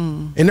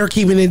 and they're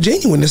keeping it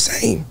genuine, the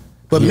same.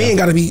 But men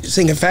gotta be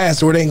singing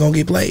fast or they ain't gonna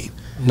get played.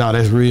 No,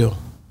 that's real.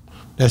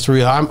 That's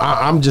real.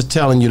 I'm just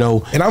telling you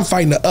though. And I'm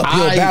fighting the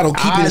uphill battle,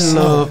 keeping it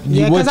slow.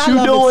 Yeah, what I you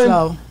love doing? It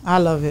slow. I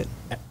love it.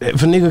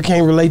 If a nigga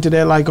can't relate to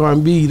that like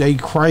R&B, they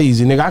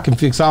crazy. Nigga, I can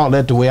fix all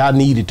that the way I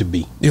need it to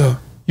be. Yeah.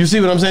 You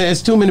see what I'm saying?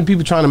 It's too many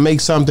people trying to make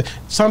something.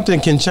 Something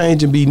can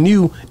change and be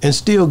new and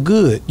still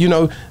good.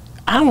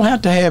 I don't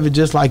have to have it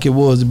just like it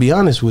was, to be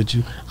honest with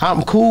you.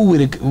 I'm cool with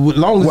it as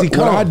long as he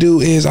comes. What I do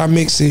is I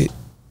mix it,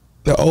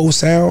 the old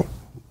sound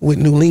with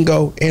new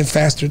lingo and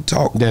faster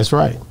talk. That's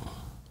right.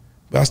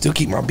 But I still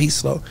keep my beat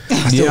slow.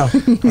 I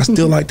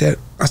still like that.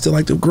 I still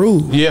like the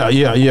groove. Yeah.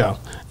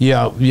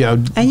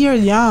 And you're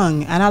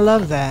young, and I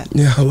love that.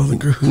 Yeah, I love the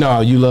groove. No,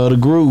 you love the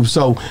groove.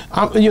 So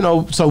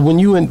so when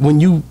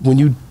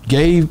you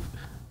gave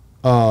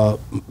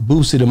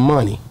Boosie the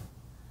money,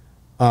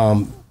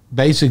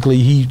 basically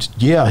he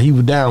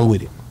was down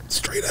with it.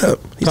 Straight up.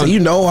 He said,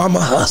 I'm a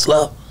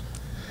hustler.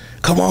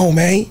 Come on,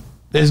 man.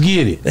 Let's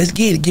get it.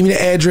 Give me the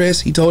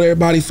address. He told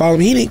everybody follow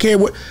me. He didn't care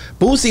what.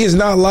 Boosie is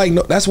not like.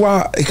 No, that's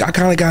why I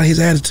kind of got his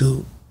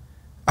attitude.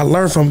 I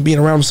learned from being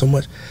around him so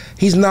much.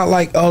 He's not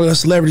like all the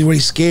celebrities where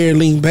he's scared,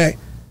 lean back.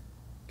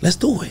 Let's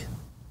do it.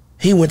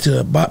 He went to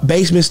the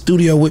basement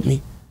studio with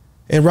me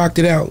and rocked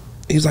it out.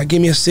 He was like,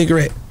 give me a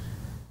cigarette.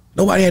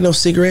 Nobody had no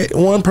cigarette.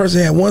 One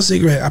person had 1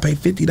 cigarette. I paid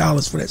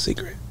 $50 for that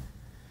cigarette.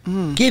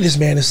 Give this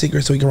man a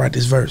cigarette so he can write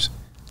this verse.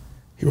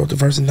 He wrote the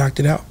verse and knocked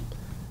it out.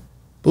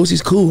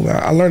 Boosie's cool, man.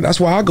 I learned. That's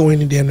why I go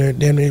in damn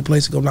near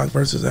place to go knock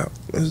verses out.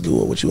 Let's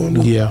do it. What you want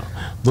to do? Yeah,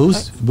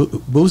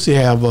 Boosie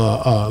have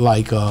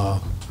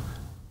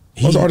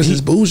most artists is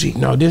bougie.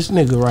 No, this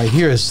nigga right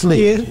here is slick.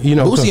 Yeah.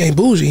 Boosie ain't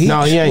bougie.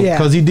 No, he ain't,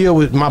 because he deal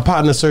with my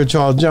partner Sir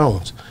Charles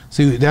Jones.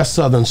 See, that's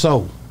Southern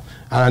Soul.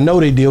 And I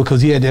know they deal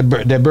because he had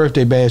that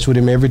birthday bash with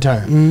him every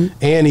time.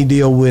 And he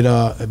deal with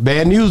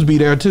Bad News be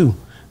there too.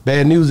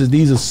 Bad News is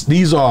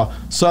these are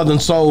Southern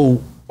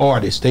Soul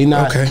artists. They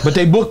not, but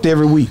they booked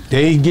every week.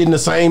 They getting the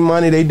same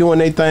money. They doing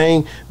their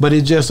thing, but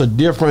it's just a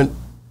different,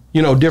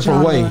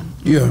 different way.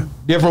 Yeah,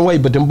 different way.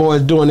 But them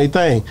boys doing their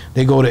thing.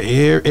 They go to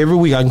every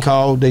week. I can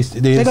call. They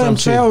go on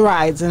trail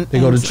rides and they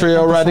go to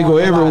trail ride. They go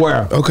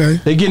everywhere. Okay,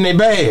 they getting their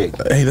bag.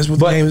 Hey, that's what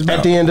the game is about.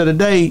 At the end of the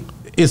day,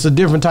 it's a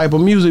different type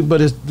of music.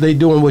 But they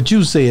doing what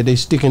you said. They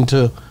staying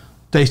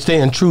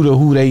true to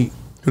who they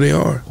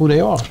are.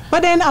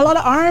 But then a lot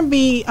of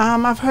R&B,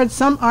 I've heard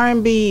some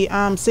R&B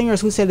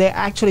singers who said they're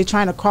actually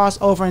trying to cross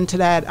over into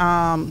that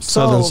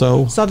Southern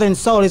soul. Southern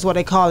soul is what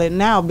they call it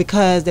now,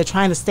 because they're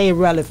trying to stay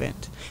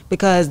relevant,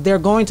 because they're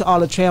going to all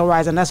the trail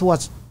rides, and that's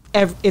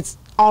it's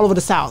all over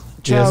the South.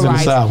 Trail rides. In the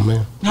South,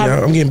 man.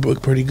 I'm getting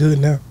booked pretty good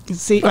now.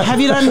 See, have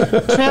you done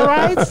trail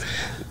rides?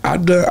 I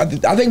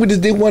think we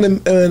just did one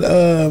in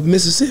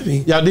Mississippi.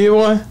 Y'all did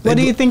one? What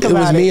do you think about it?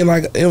 It was me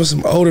and it was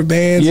some older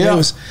bands.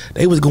 Yeah.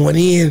 They was going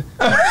in.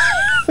 I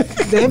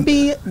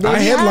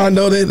headlined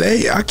though.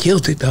 I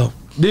killed it though.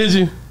 Did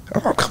you?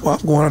 Oh, come on,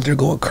 I'm going out there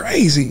going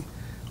crazy.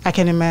 I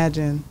can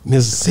imagine.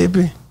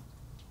 Mississippi?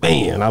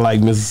 Man, I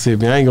like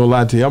Mississippi. I ain't gonna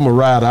lie to you. I'm a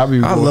rider.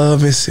 I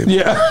love Mississippi.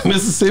 Yeah,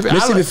 Mississippi.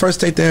 Mississippi, first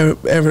state that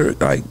ever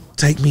like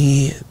take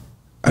me in.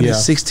 I did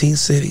 16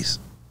 cities.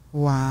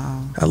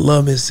 Wow. I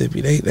love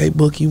Mississippi. They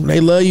book you. They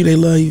love you. They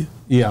love you.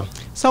 Yeah.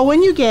 So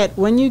when you get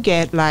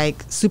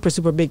like super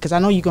big, because I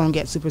know you're gonna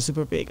get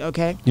super big.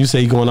 Okay. You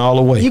say you're going all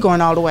the way. You're going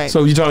all the way.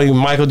 So you talking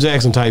Michael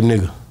Jackson type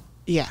nigga?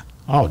 Yeah.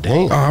 Oh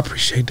damn! Oh, I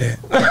appreciate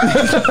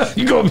that.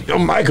 You gonna be a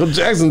Michael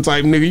Jackson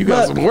type nigga? You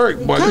got some work,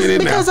 boy. Get in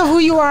because now. of who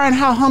you are and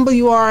how humble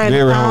you are, and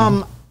Very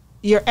humble.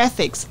 your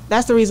ethics.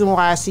 That's the reason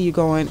why I see you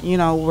going, you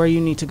know, where you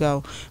need to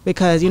go,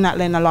 because you're not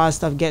letting a lot of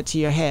stuff get to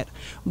your head.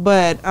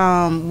 But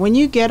when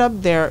you get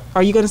up there,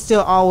 are you gonna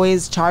still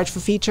always charge for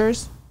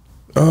features?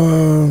 Now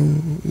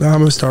I'm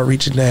gonna start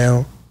reaching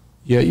down.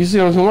 Yeah, you see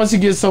what I'm saying? Once you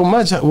get so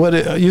much, I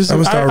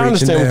understand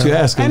down. what you're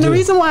asking. And the too.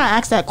 reason why I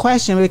asked that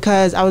question,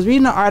 because I was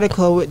reading an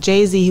article with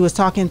Jay-Z. He was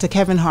talking to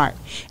Kevin Hart,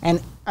 and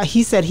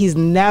he said he's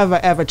never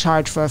ever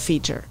charged for a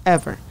feature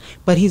ever,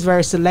 but he's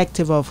very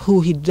selective of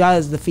who he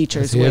does the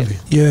features That's with.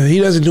 heavy. Yeah, he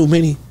doesn't do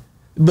many,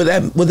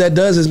 but what that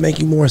does is make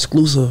you more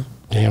exclusive.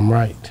 Damn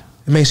right.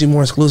 It makes you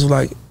more exclusive.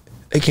 Like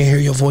they can't hear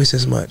your voice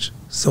as much.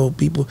 So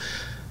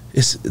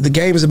the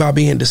game is about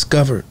being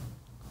discovered.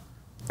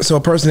 So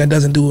a person that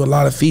doesn't do a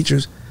lot of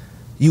features,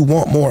 you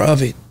want more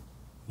of it.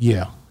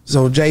 Yeah.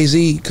 So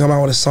Jay-Z come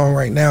out with a song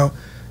right now,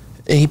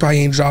 and he probably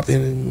ain't dropped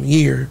in a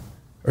year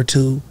or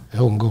two.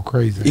 He'll go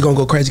crazy. You're gonna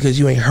go crazy because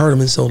you ain't heard him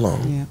in so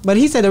long. Yeah. But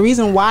he said the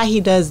reason why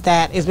he does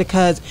that is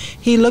because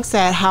he looks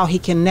at how he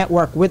can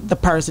network with the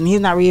person.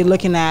 He's not really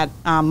looking at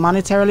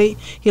monetarily.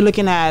 He's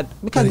looking at,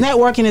 because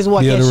networking is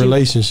what building gets you,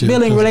 relationship.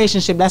 building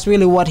relationship. That's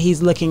really what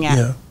he's looking at.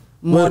 Yeah.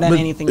 More than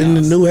anything in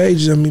else. the new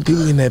age, I mean,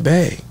 people in that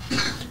bag.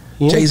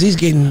 Yeah. Jay-Z's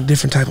getting a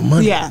different type of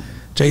money. Yeah.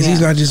 Jay-Z's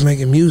not just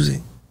making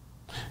music.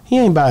 He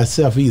ain't by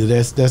himself either.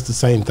 That's the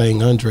same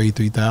thing Andre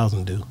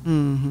 3000 do.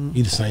 Mm-hmm.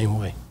 He the same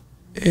way.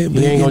 Yeah,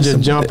 He ain't gonna just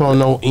jump on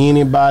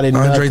anybody.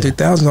 Andre nothing.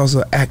 3000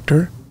 also an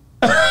actor.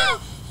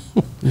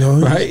 You know,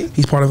 Right.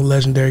 He's part of a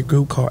legendary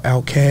group called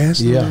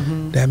Outkast. Yeah.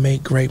 That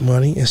make great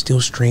money and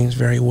still streams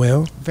very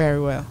well. Very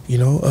well. You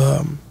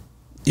know,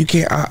 you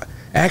can't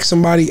ask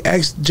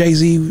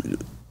Jay-Z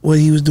what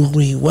he was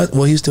doing when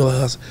he was still a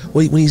hustler.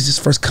 When he's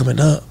just first coming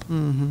up.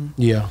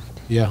 Yeah.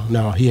 Yeah.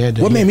 No, he had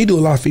to. What made me do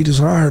a lot of features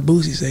when I heard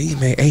Boosie say he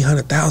made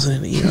 $800,000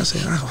 in a year? I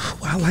said, oh,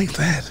 I like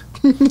that.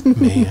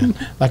 Man,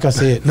 like I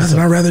said, Nothing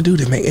I'd rather do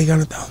than make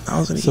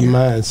 $800,000 in a it's a year.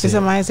 mindset. It's a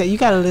mindset. You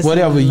gotta listen.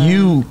 Whatever and learn.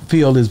 you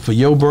feel is for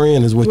your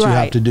brand is what you have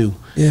Right. to do.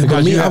 Yeah, but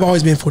Because me, you I've have-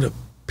 always been for the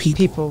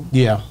people.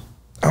 Yeah.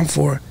 I'm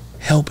for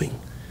helping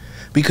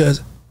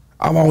because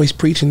I'm always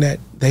preaching that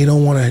they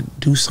don't want to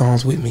do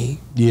songs with me.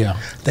 Yeah.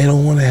 They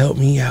don't want to help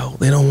me out.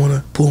 They don't want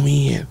to pull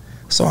me in.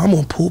 So I'm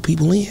going to pull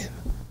people in.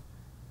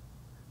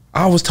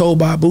 I was told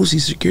by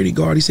Boosie's security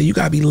guard, he said, you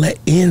got to be let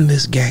in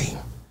this game.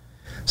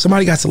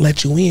 Somebody got to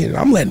let you in.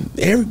 I'm letting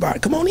everybody,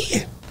 come on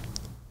in.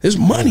 There's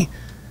money.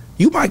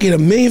 You might get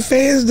 1 million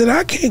fans that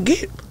I can't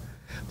get.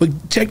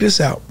 But check this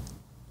out.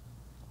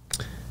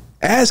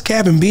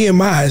 ASCAP and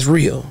BMI is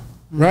real,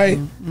 right?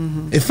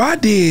 If I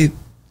did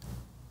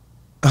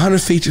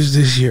 100 features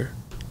this year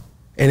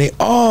and they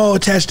all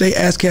attached their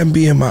ASCAP and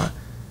BMI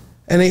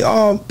and they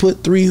all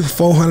put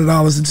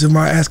 $300-400 into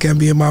my ASCAP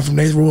and BMI from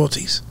their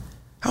royalties,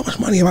 how much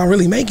money am I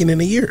really making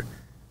in a year?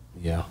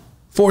 Yeah.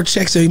 4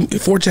 checks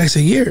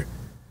a year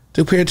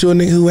compared to a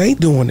nigga who ain't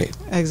doing it.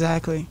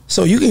 Exactly.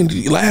 So you can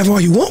laugh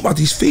all you want about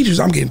these features.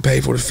 I'm getting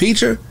paid for the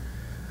feature.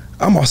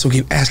 I'm also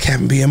getting ASCAP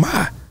and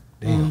BMI.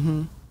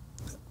 Damn.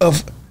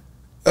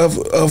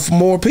 Of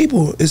more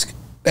people. It's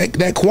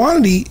that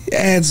quantity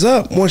adds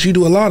up once you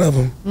do a lot of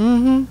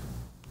them.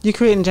 You're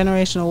creating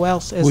generational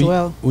wealth as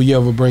well. Will you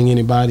ever bring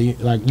anybody,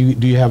 like, do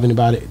you have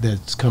anybody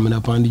that's coming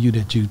up under you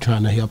that you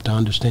trying to help to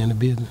understand the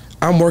business?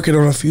 I'm working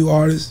on a few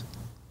artists.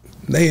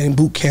 They in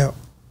boot camp.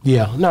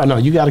 Yeah. No,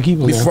 you got to keep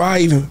them Before I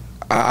even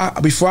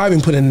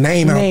put a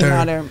name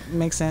out there,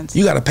 Makes sense.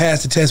 you got to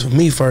pass the test with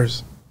me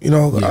first. You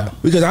know, Yeah.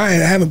 because I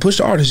haven't pushed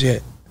the artist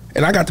yet,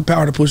 and I got the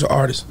power to push the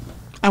artist.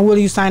 And will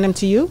you sign them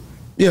to you?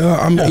 Yeah,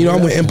 I'm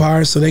with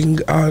Empire, so they can.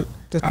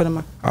 Just put them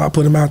on. I'll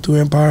put them out through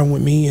Empire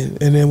with me, and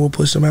then we'll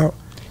push them out.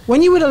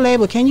 When you with a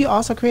label, can you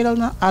also create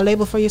a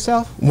label for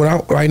yourself?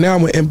 Right now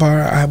I'm with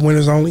Empire. I have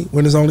Winners Only.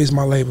 Winners Only is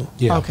my label.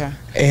 Yeah. Okay.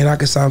 And I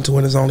can sign to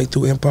Winners Only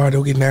through Empire.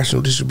 They'll get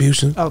national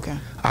distribution. Okay.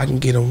 I can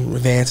get them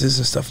advances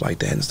and stuff like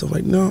that and stuff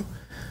like that.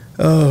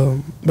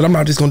 But I'm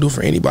not just gonna do it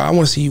for anybody. I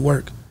want to see you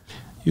work.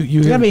 You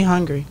You gotta be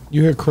hungry.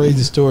 You hear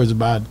crazy stories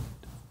about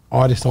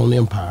artists on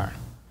Empire.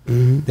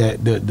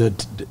 That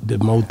the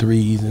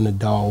Mo3s and the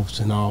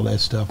Dolphs and all that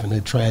stuff and the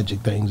tragic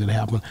things that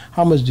happen.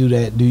 How much do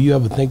you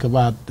ever think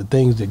about the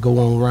things that go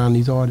on around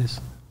these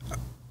artists?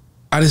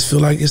 I just feel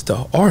like it's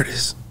the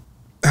artist.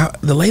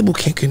 The label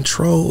can't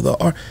control the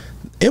art.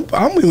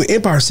 I'm with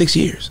Empire 6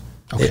 years.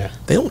 Okay.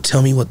 They don't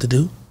tell me what to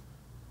do.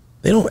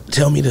 They don't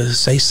tell me to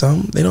say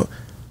something.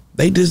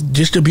 They just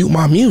distribute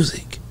my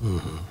music.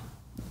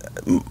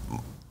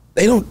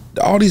 They don't.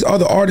 All these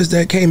other artists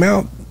that came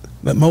out,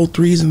 the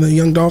Mo3s and the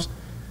Young Dolphs,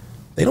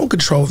 they don't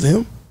control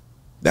them.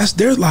 That's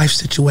their life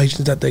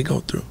situations that they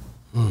go through.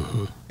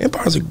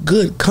 Empire's a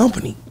good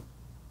company.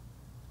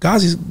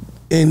 Ghazi's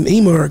and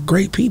Ema are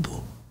great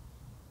people.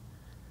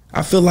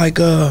 I feel like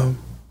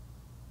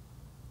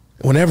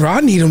whenever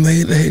I need them,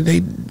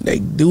 they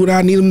do what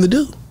I need them to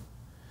do.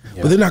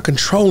 But they're not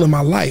controlling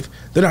my life.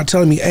 They're not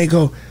telling me, hey,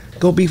 go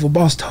be for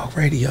Boss Talk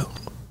Radio.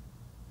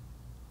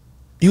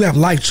 You have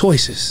life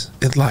choices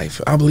in life.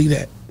 I believe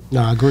that.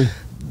 No, I agree.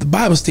 The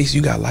Bible states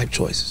you got life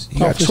choices. You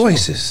got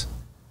choices. Sure.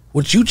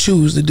 What you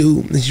choose to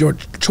do is your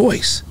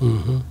choice.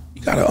 You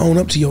got to own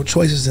up to your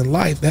choices in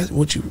life. That's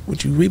what you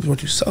reap,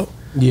 what you sow.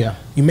 Yeah.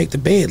 You make the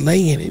bed,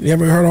 lay in it. You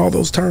ever heard all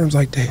those terms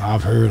like that?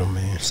 I've heard them,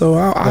 man. So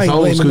I ain't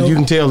old school. You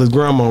can tell his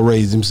grandma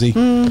raised him.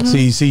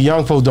 See,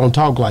 young folks don't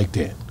talk like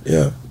that.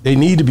 Yeah. They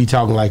need to be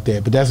talking like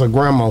that, but that's a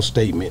grandma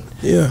statement.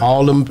 Yeah.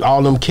 All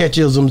them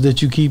catchisms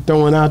that you keep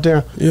throwing out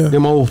there,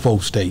 them old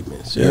folks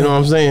statements. You know what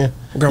I'm saying?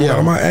 Grandma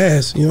on my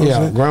ass. You know what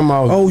I'm saying?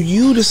 Grandma. Oh,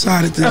 you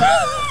decided to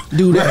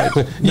do that.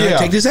 Now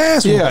take this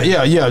ass.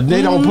 Yeah.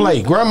 They don't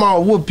play. Grandma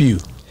will whoop you.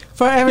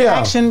 For every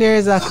action,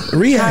 there's a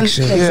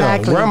reaction.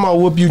 Exactly. Grandma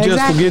whoop you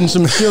just for getting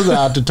some sugar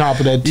out the top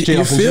of that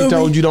shelf, and she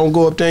told you don't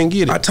go up there and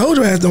get it. I told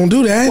your ass don't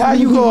do that. Why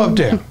you go up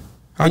there?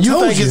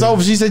 You think it's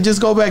over? She said, just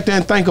go back there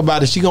and think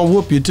about it. She gonna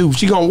whoop you too.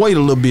 She gonna wait a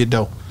little bit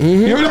though.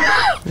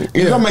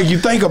 It's gonna make you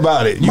think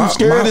about it. You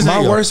scared as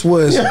hell. My worst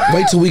was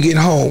wait till we get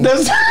home.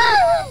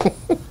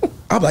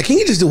 I'm like, can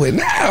you just do it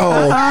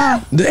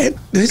now?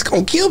 It's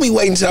gonna kill me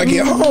waiting until I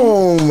get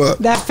home.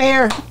 That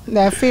fear,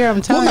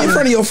 I'm telling you. In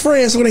front of your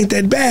friends, so it ain't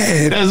that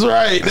bad. That's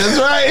right.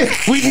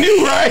 We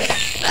knew, right?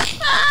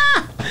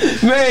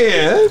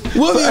 Man.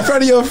 We'll be in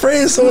front of your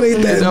friends, so it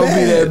ain't that bad. Don't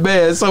be that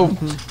bad. So,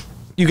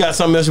 you got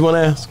something else you want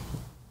to ask?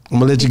 I'm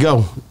gonna let you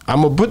go.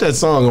 I'm gonna put that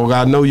song on.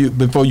 I know you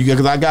before you get,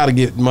 because I gotta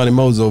get Money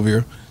Mo's over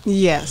here.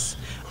 Yes.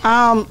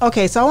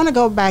 Okay, so I want to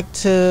go back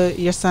to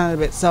your son a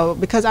bit. So,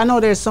 because I know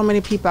there's so many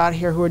people out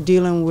here who are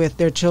dealing with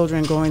their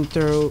children going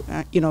through,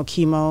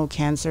 chemo,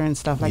 cancer, and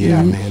stuff like that.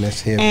 Yeah, man,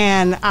 that's heavy.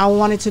 And I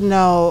wanted to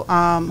know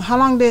how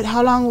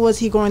long was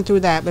he going through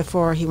that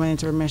before he went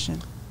into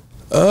remission?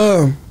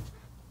 I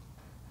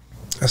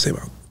say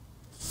about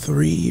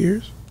 3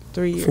 years.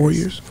 3 years. 4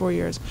 years. 4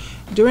 years.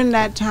 During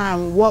that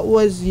time, what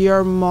was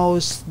your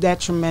most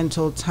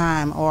detrimental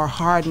time or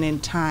hardening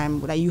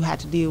time that you had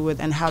to deal with,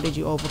 and how did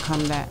you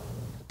overcome that?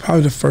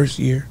 Probably the first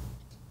year,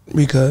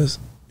 because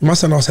my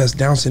son also has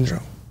Down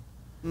syndrome.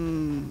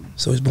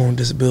 So he's born with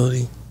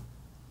disability.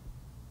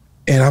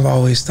 And I've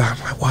always thought,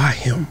 why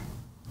him?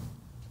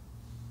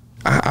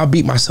 I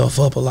beat myself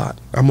up a lot.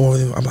 I'm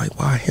like,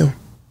 why him?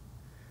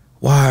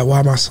 Why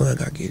my son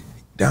got get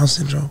Down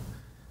syndrome,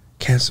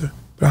 cancer?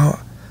 But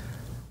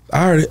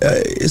I heard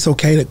it's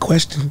okay to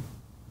question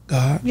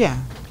God.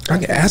 Yeah. I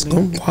can ask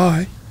him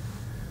why.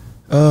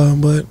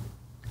 But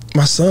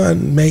my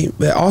son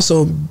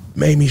also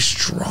made me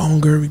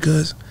stronger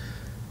because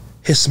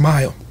his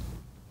smile.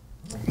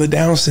 The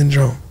Down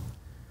syndrome.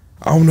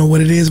 I don't know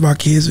what it is about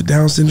kids with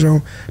Down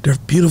syndrome. They're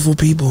beautiful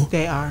people.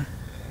 They are.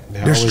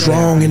 They're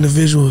strong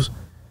individuals.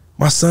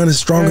 My son is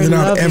stronger than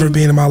I've ever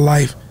been in my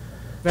life.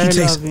 He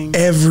takes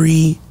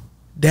every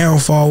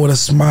downfall with a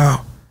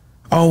smile.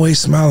 Always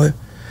smiling.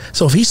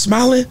 So if he's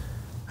smiling,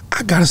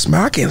 I gotta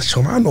smile. I can't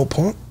show him I no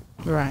punk.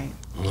 Right.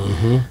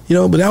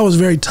 But that was a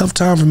very tough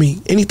time for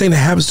me. Anything that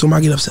happens to him,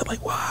 I get upset. Like,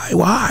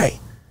 why?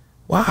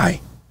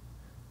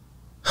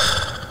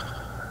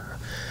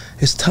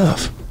 It's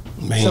tough.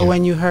 Man. So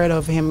when you heard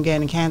of him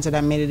getting cancer,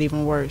 that made it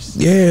even worse.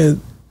 Yeah,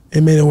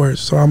 it made it worse.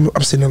 So I'm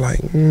sitting there like,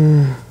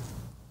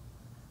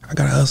 I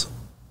gotta hustle.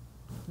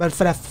 But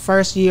for that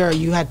first year,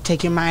 you had to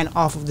take your mind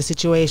off of the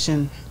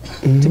situation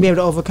to be able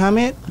to overcome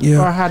it?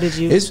 Yeah. Or how did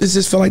you? It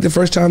just felt like the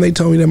first time they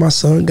told me that my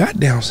son got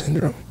Down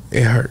syndrome.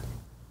 It hurt.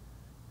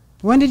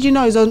 When did you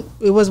know?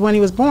 It was when he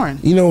was born.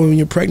 When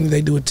you're pregnant,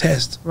 they do a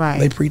test. Right.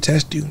 They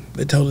pre-test you.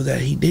 They told us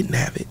that he didn't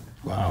have it.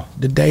 Wow.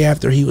 The day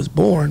after he was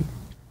born,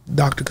 the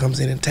doctor comes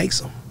in and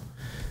takes him.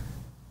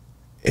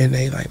 And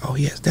they like, oh,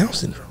 he has Down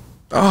syndrome.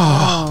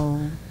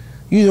 Oh.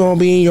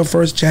 Being your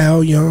first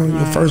child,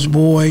 your first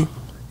boy.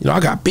 I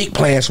got big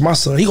plans for my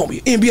son. He gonna be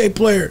an NBA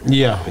player.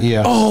 Yeah.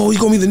 Oh, he's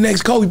gonna be the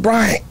next Kobe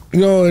Bryant.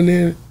 And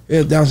then he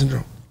has Down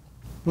syndrome.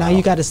 Now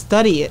you got to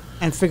study it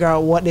and figure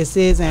out what this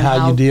is and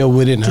how you deal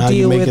with it and how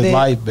you make his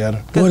life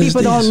better. Because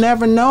people don't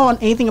never know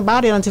anything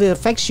about it until it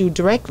affects you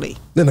directly.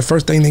 Then the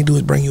first thing they do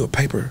is bring you a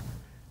paper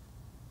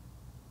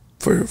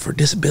for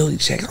disability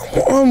check. I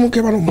don't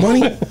care about no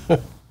money.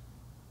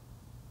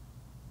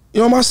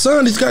 My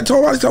son just got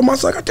told my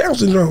son got Down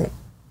syndrome.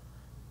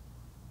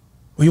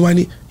 Well,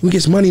 you can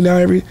get some money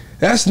now.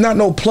 That's not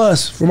no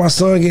plus for my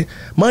son.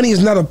 Money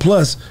is not a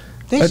plus.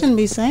 They shouldn't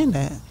be saying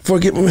that.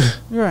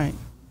 Right.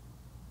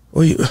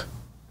 Well,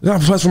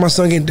 not a plus for my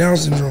son getting Down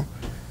syndrome.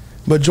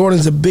 But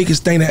Jordan's the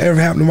biggest thing that ever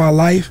happened in my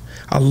life.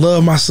 I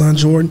love my son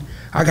Jordan.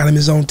 I got him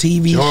his own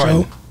TV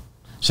show.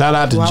 Shout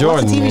out to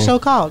Jordan. What's the TV show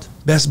called?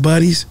 Best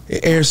Buddies.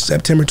 It airs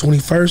September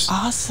 21st.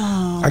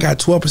 Awesome. I got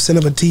 12%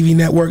 of a TV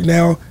network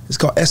now. It's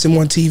called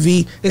SM1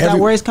 TV. Is that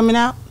where it's coming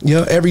out?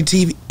 Yeah, every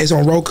TV. It's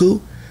on Roku.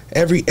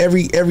 Every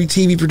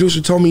TV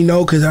producer told me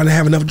no because I didn't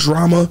have enough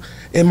drama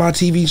in my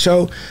TV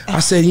show. I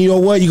said, you know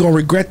what? You're gonna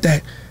regret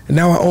that. And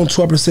now I own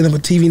 12% of a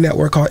TV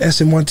network called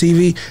SM1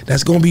 TV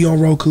that's gonna be on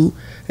Roku.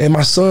 And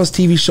my son's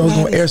TV show is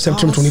gonna air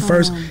September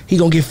 21st. He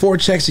gonna get 4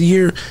 checks a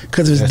year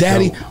because of his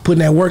daddy putting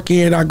that work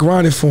in. I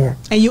grinded for him.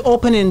 And you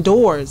opening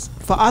doors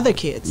for other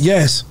kids.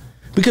 Yes.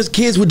 Because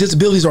kids with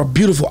disabilities are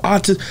beautiful. I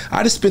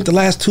just spent the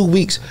last 2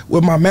 weeks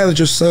with my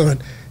manager's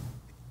son.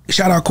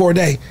 Shout out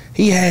Corday.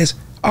 He has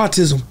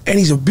autism and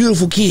he's a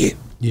beautiful kid.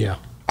 Yeah.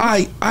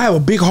 I have a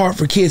big heart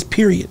for kids,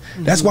 period.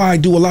 That's why I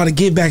do a lot of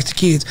give backs to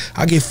kids.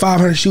 I get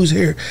 500 shoes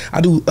here. I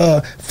do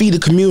feed the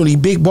community,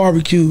 big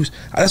barbecues.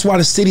 That's why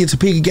the city of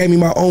Topeka gave me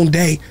my own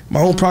day,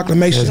 my own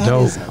proclamation.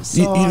 That's dope.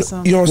 So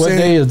awesome. You know what I'm saying?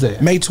 What day is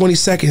that? May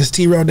 22nd is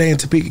T-Rell Day in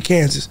Topeka,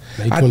 Kansas.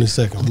 May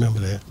 22nd, remember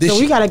that. So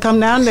we got to come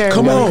down there.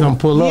 Come on. Come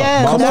pull up.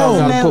 Yeah, Come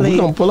definitely. We're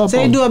going to pull up. So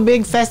they do a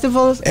big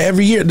festival?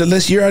 Every year.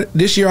 This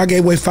year I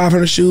gave away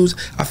 500 shoes.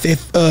 I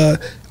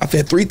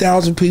fed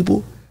 3,000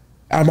 people.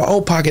 Out of my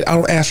own pocket. I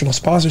don't ask for no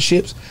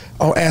sponsorships.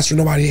 I don't ask for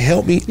nobody to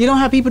help me. You don't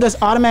have people that's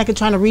automatically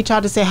trying to reach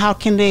out to say, how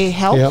can they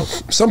help? Yep.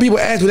 Some people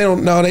ask, but they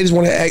don't know. They just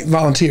want to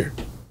volunteer.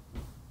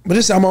 But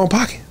this is out of my own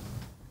pocket.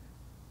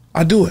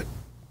 I do it.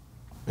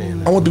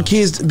 Man, I want the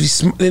kids to be.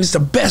 It's the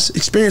best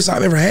experience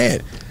I've ever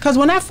had. Because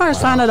when I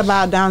first found out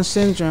about Down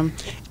syndrome,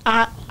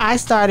 I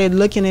started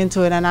looking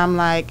into it, and I'm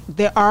like,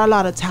 there are a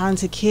lot of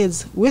talented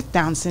kids with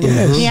Down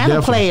syndrome,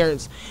 piano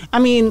players. I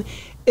mean,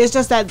 it's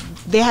just that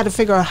they had to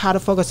figure out how to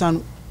focus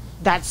on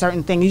that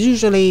certain thing. It's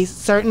usually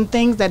certain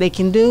things that they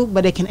can do,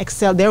 but they can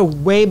excel. They're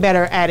way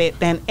better at it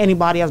than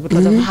anybody else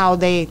because of how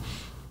they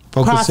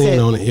focusing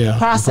on it. Yeah.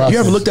 Process. You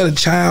ever looked at a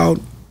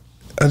child,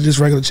 just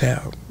regular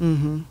child,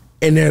 and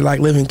they're like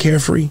living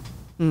carefree?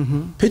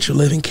 Picture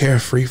living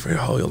carefree for your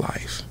whole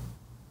life.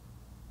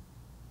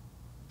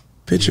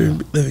 Picture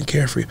living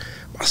carefree.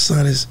 My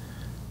son is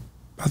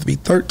about to be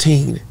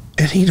 13,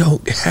 and he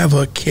don't have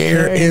a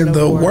care in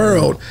the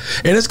world.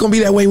 And it's gonna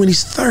be that way when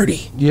he's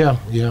 30. Yeah,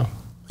 yeah.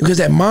 Because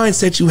that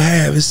mindset you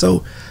have is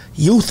so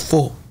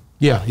youthful.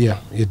 Yeah, yeah.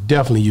 It's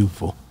definitely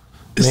youthful.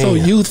 It's so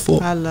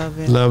youthful. I love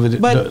it. Love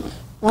it. But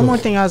one more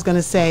thing I was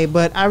gonna say,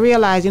 but I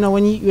realized, you know,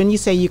 when you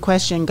say you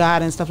question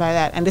God and stuff like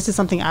that, and this is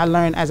something I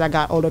learned as I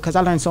got older, because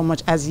I learned so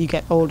much as you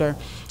get older,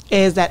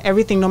 is that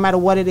everything, no matter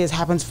what it is,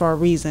 happens for a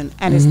reason,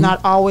 and it's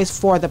not always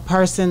for the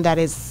person that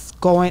is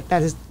going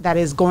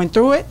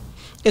through it.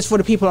 It's for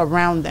the people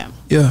around them.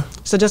 Yeah.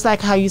 So just like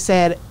how you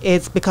said,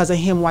 it's because of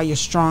him why you're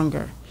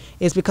stronger.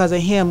 It's because of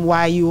him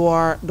why you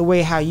are the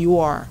way how you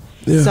are.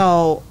 Yeah.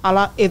 So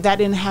if that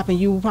didn't happen,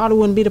 you probably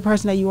wouldn't be the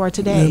person that you are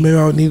today.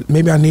 Yeah,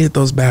 maybe I needed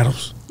those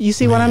battles. You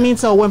see what I mean?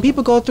 So when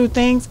people go through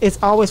things, it's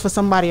always for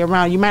somebody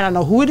around. You might not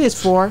know who it is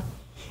for.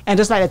 And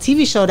just like a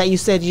TV show that you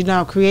said you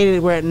now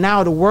created where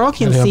now the world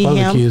can see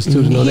him.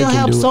 He'll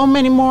help so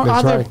many more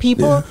other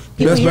people. Yeah.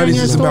 People Best hearing Buddies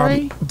your is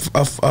story.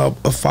 about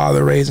a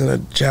father raising a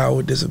child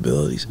with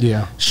disabilities.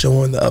 Yeah.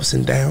 Showing the ups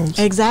and downs.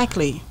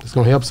 Exactly. It's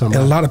going to help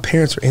somebody. And a lot of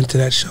parents are into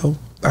that show.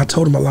 I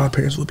told them a lot of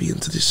parents will be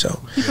into this show.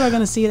 People are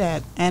going to see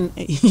that, and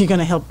you're going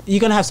to help.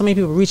 You're going to have so many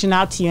people reaching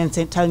out to you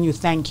and telling you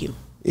thank you.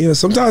 Yeah,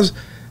 sometimes,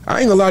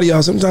 I ain't gonna lie to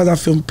y'all, sometimes I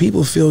feel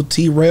people feel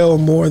T-Rell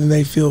more than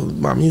they feel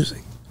my music.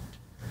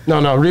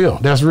 No, real.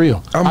 That's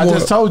real. I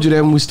just told you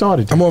that when we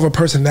started. I'm more of a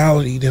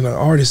personality than an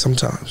artist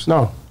sometimes.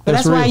 No, but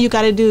that's why you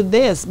got to do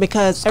this,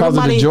 because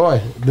everybody.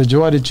 Of the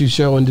joy that you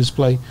show and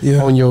display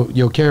on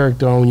your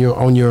character, on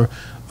your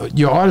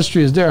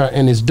artistry is there,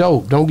 and it's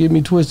dope. Don't get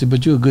me twisted,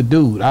 but you're a good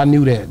dude. I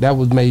knew that.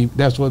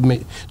 That's what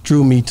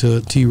drew me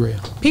to T-Rell.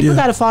 People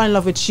got to fall in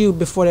love with you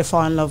before they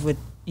fall in love with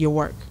your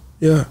work.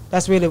 Yeah,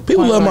 that's really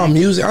people love my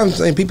music. I'm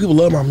saying people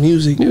love my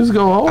music. Music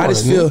go hard. I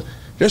just feel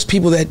there's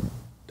people that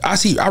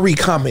I read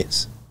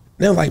comments.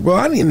 They're like, bro,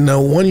 I didn't know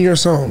one of your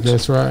songs.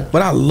 That's right.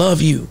 But I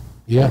love you.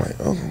 Yeah. I'm like,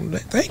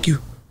 oh, thank you.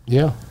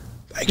 Yeah.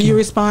 Do you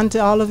respond to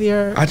all of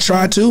your? I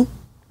try to.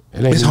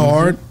 It's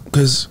hard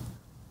because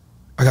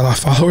I got a lot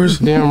of followers.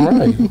 Damn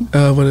right.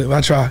 But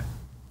I try.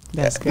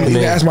 That's good. You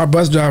can ask my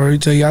bus driver. He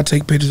tell you I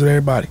take pictures of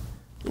everybody.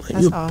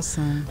 That's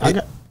awesome. I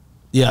got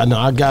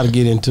to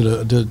get into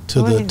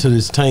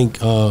this Tank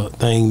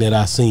thing that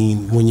I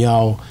seen when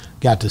y'all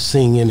got to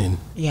singing, and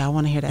I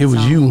want to hear that. It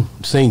was you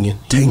singing.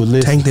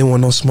 Tank didn't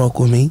want no smoke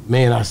with me.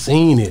 Man, I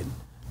seen it.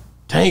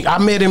 Tank, I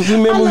met him. You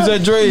remember we was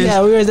at Derez?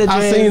 Yeah, we was at Derez.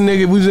 I seen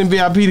nigga. We was in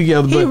VIP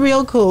together. He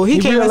real cool. He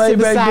came and sit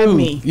beside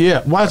me.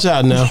 Yeah, watch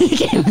out now. He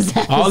came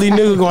all these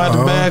niggas gonna have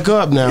to back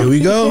up now. Here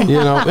we go. You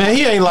know, man,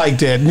 he ain't like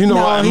that. You know,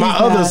 No, my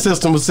other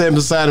assistant was sitting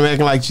beside him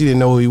acting like she didn't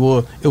know who he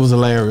was. It was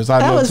hilarious.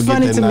 That was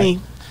funny to me.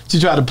 She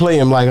tried to play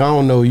him like, I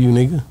don't know you,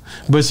 nigga.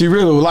 But she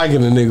really was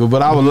liking the nigga.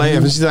 But I was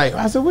laughing. She's like,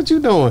 I said, what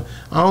you doing?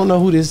 I don't know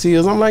who this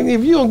is. I'm like,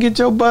 if you don't get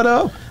your butt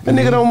up, that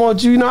nigga don't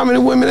want you. You know how many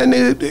women that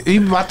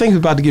nigga, I think he's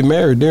about to get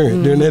married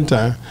during that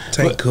time.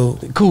 Tank cool.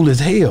 Cool as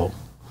hell.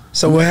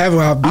 So what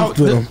happened? I beefed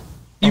with him.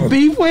 You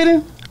beef with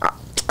him?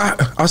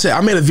 I said,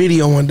 I made a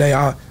video one day.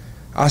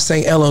 I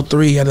sang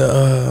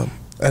LO3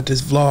 at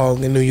this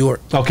vlog in New York.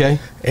 Okay.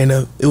 And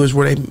it was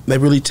where they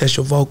really test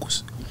your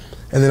vocals.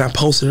 And then I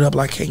posted it up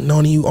like, hey,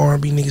 none of you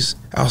R&B niggas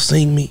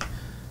out-sing me.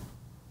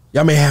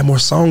 Y'all may have more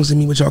songs than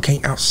me, but y'all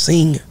can't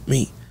out-sing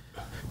me.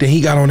 Then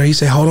he got on there, he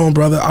said, hold on,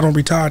 brother, I don't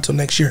retire till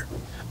next year.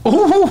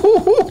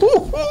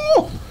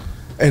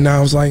 And I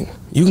was like,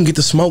 you can get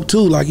the smoke too,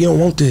 like you don't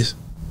want this.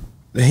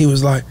 Then he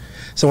was like,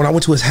 so when I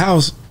went to his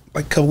house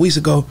like a couple weeks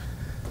ago,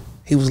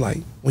 he was like,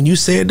 when you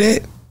said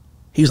that,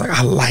 he was like,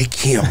 I like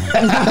him.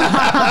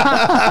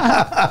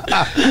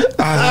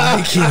 I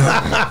like him.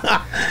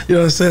 You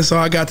know what I'm saying? So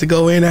I got to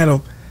go in at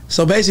him.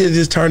 So basically it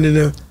just turned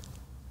into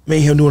me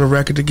and him doing a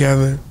record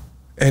together.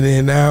 And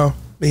then now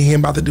me and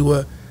him about to do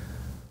a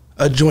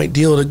joint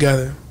deal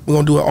together. We're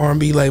gonna do an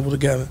R&B label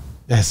together.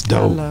 That's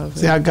dope.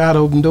 See, I got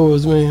open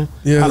doors, man.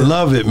 Yeah. I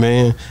love it,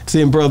 man.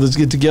 Seeing brothers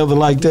get together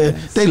like that.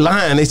 Yes. They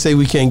lying. They say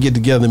we can't get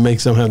together and make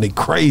something. They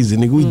crazy,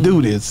 nigga. We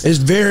do this. It's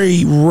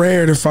very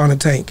rare to find a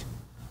Tank.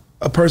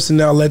 A person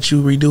that'll let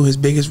you redo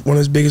one of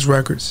his biggest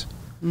records.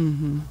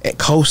 And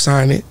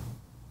co-sign it.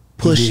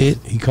 Push it.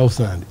 He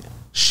co-signed it.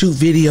 Shoot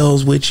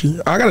videos with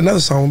you. I got another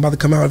song about to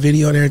come out, a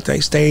video and everything.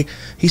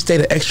 He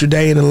stayed an extra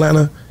day in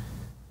Atlanta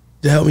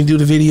to help me do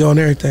the video and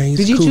everything.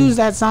 Did you choose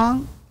that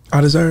song? I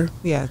Deserve?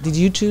 Yeah. Did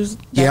you choose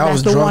that? Yeah, I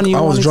was drunk.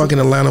 I was drunk in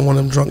Atlanta, one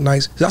of them drunk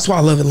nights. That's why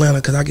I love Atlanta,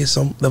 because I get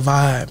the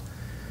vibe.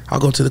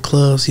 I'll go to the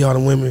club, see all the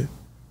women.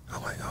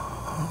 I'm like,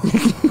 oh.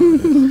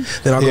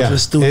 Then I'll go to the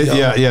studio.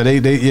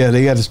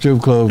 They got the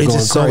strip club. It's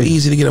just so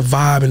easy to get a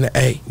vibe in the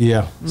A.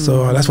 Yeah.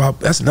 So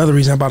that's another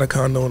reason I bought a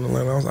condo in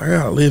Atlanta. I was like, I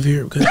gotta live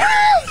here because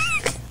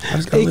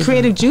the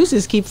creative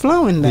juices keep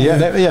flowing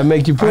there. Yeah,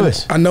 make you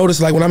push. I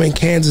noticed, like, when I'm in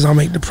Kansas, I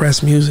make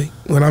depressed music.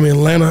 When I'm in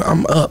Atlanta,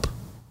 I'm up.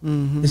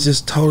 It's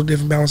just total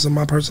different balance of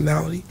my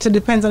personality. So it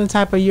depends on the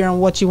type of year and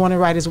what you want to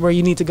write is where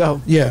you need to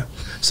go. Yeah.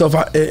 So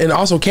and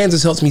also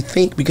Kansas helps me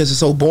think because it's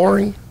so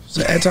boring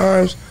at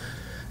times,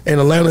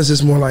 and Atlanta's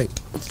just more like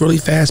really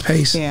fast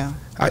paced. Yeah.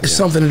 It's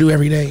something to do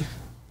every day.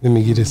 Let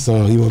me get this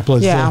song. You want to play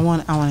this song? I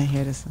want to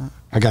hear this song.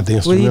 I got the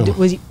instrumental.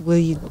 Will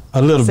you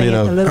a little bit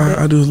of it?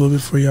 I'll do a little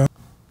bit for y'all.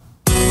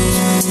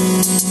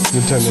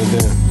 You turn that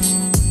down.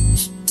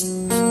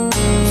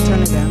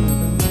 Turn it down a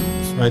little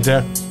bit. Right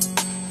there.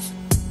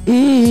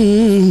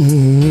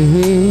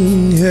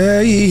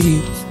 Yeah.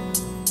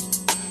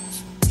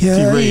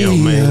 T-Rell,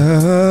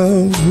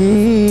 man.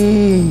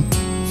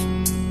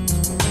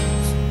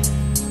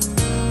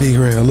 Big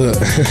Rell, look.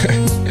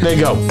 There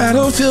you go. I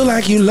don't feel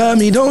like you love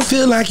me, don't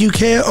feel like you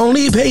care.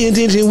 Only pay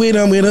attention when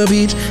I'm with a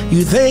bitch.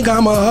 You think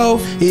I'm a hoe,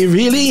 it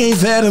really ain't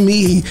fair to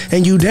me.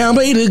 And you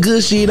downplay the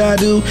good shit I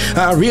do.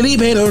 I really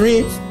pay the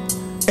rent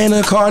and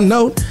a car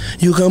note.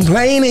 You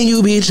complain and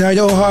you bitch how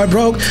your heart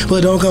broke,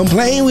 but don't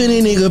complain when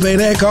a nigga pay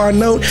that car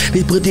note.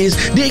 They put this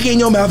dick in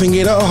your mouth and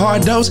get a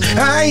hard dose.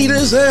 I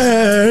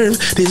deserve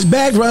this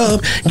back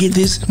rub, get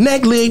this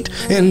neck licked,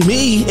 and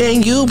me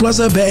and you plus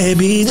a bad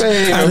bitch.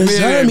 I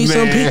deserve me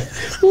some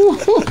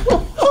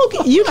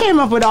Okay, you came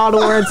up with all the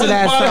words to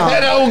that song.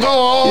 That don't go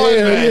on,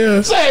 man.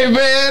 Yeah. Say,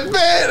 man,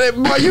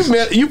 boy,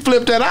 you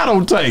flipped that out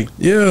on tape.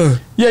 Yeah.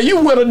 Yeah,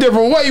 you went a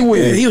different way with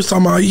it. He was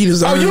talking about he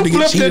deserved to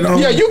get cheated on.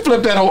 Yeah, you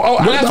flipped that whole.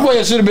 That's the way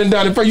it should have been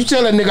done at first. You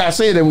tell that nigga I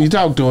said that when you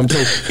talked to him.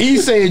 So he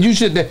said you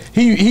should.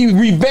 He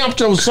revamped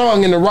your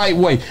song in the right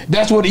way.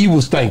 That's what he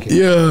was thinking.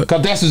 Yeah,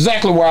 because that's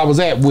exactly where I was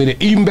at with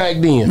it, even back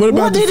then. What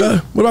about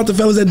the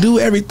fellas that do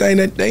everything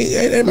that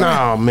they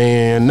No,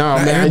 man.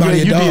 Yeah,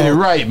 you did it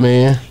right,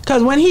 man.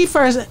 Because when he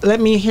first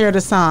let me hear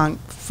the song,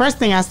 first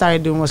thing I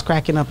started doing was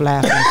cracking up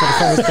laughing for the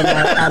first thing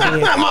I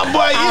did. My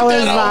boy, I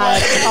was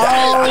like,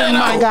 oh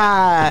my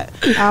God.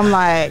 I'm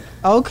like,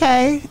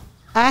 okay,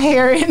 I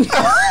hear it.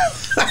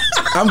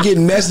 I'm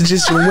getting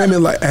messages from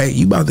women like, hey,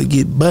 you about to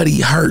get Buddy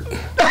hurt.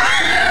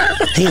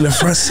 He in the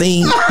front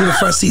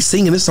seat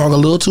singing this song a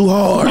little too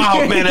hard. Oh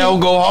man, that don't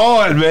go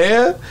hard,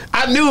 man.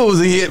 I knew it was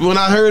a hit when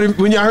I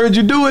heard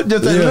you do it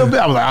just a little bit.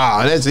 I was like,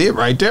 oh, that's it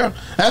right there.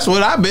 That's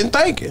what I've been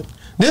thinking.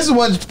 This is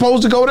what's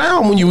supposed to go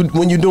down when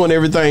you're doing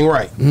everything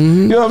right.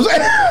 You know what I'm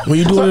saying?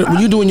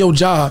 When you doing your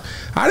job.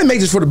 I didn't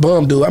make this for the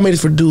bum dude. I made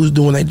this for dudes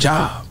doing their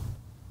job.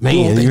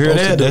 Man, you hear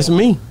that? That's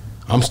me.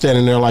 I'm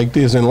standing there like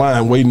this in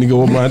line waiting to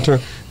go up my turn.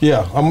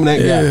 Yeah, I'm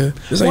that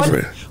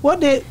guy. What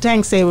did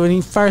Tank say when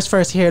he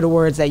first hear the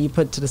words that you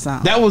put to the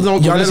song? That was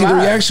on. Y'all see the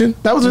reaction?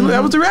 That was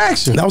the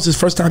reaction. That was his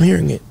first time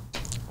hearing it.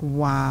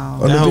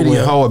 Wow. On the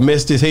video. How it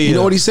messed his head. You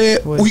know what he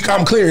said?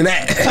 I'm clearing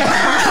that.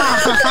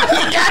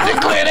 You got to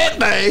clear that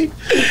thing.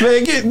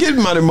 Man, get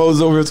Money Mo's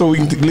over here so we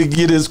can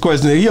get his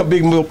question. He a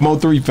big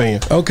Mo3 fan.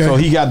 Okay. So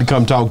he got to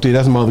come talk to you.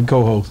 That's my other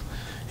co-host.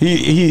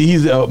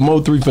 He's a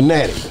Mo3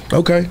 fanatic.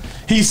 Okay.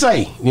 He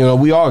say,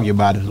 we argue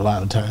about it a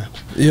lot of times.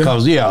 Yeah.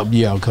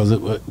 Because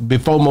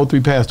before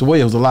Mo3 passed away,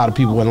 there was a lot of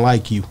people wasn't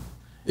like you.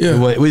 Yeah.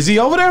 Was he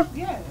over there?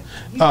 Yeah.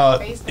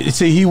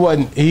 See, he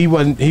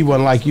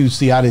wasn't like you.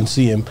 See, I didn't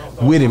see him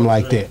with him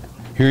like that.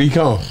 Here he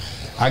comes.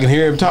 I can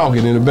hear him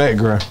talking in the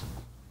background.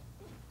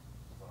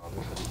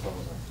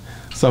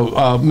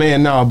 So,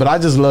 man, but I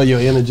just love your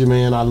energy,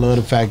 man. I love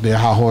the fact that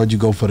how hard you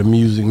go for the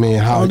music, man.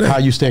 How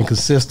you staying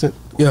consistent.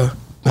 Yeah.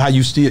 How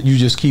you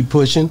just keep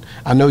pushing.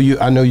 I know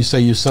you say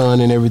your son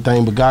and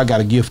everything, but God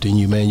got a gift in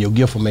you, man. Your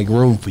gift will make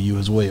room for you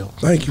as well.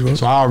 Thank you, bro.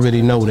 So I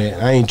already know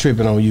that. I ain't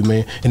tripping on you,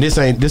 man. And this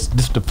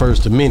the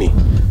first of many.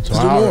 So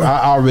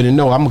I already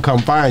know. I'm gonna come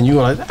find you.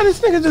 Like,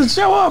 this nigga just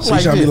show up. So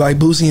you trying to be like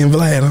Boosie and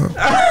Vlad,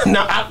 huh?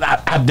 No,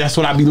 I that's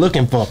what I be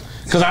looking for.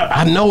 Cause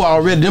I know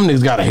already them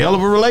niggas got a hell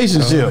of a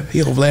relationship.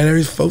 He on Vlad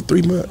every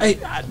 3 months. Hey,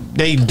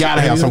 they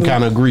gotta have some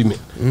kind of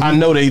agreement. I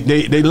know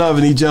they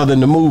loving each other in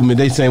the movement.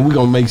 They saying we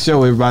gonna make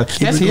sure everybody.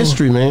 That's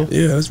history, man.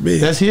 Yeah, that's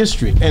big. That's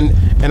history, and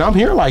I'm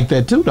here like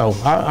that too, though.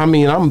 I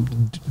mean,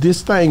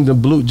 this thing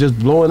just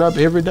blowing up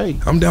every day.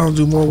 I'm down to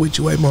do more with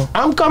you, way more.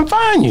 I'm come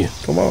find you.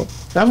 Come on.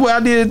 That's what I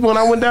did when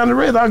I went down the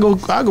Red. I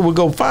would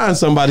go find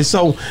somebody.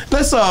 So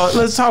let's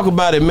talk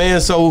about it,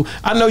 man. So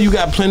I know you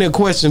got plenty of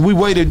questions. We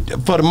waited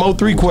for the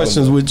Mo3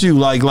 questions with you.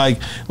 Like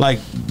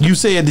you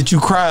said that you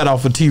cried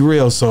off a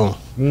T-Rell song.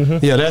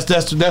 Yeah,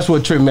 that's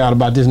what tripped me out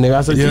about this nigga.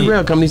 I said,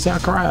 T-Rell come and he said I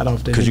cried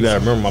off that. Because you gotta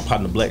remember my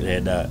partner Black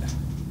had died.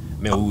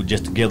 Man, we were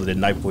just together that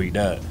night before he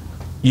died.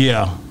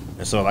 Yeah.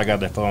 And so I got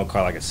that phone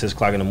call like at 6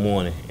 o'clock in the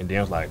morning, and then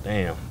I was like,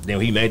 damn. Then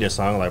when he made that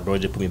song, like, bro,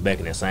 just put me back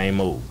in that same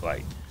mode.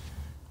 Like,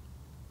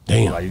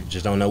 damn. Like, you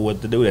just don't know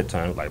what to do that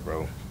time. Like,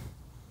 bro.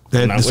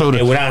 And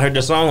when I heard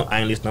the song, I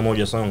ain't listen no more to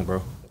your song,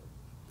 bro.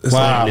 Wow.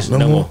 I ain't listen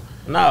no more.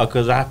 No,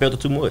 because I felt it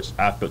too much.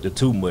 I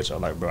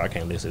was like, bro, I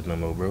can't listen no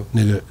more, bro.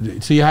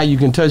 Nigga, see how you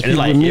can touch people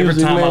like with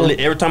music,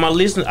 every time I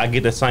listen, I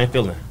get that same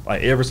feeling.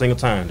 Like every single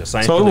time, the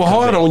same. So it was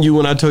hard on you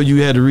when I told you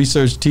you had to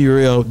research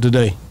T-Rell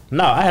today.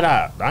 No,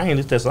 I ain't listen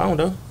to that song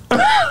though.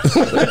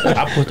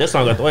 I put that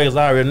song out the way because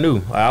I already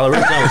knew. I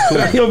already was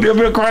cool. You'll be up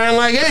here crying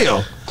like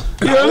hell.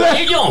 You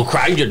don't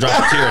cry, you just drop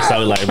a tear. So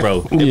like,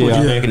 bro, put you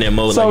back in that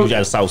mode like you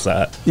got a south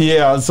side.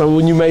 Yeah. So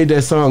when you made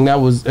that song, that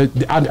was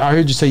I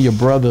heard you say your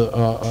brother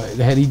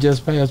had he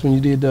just passed when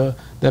you did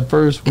that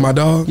first one? My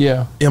dog.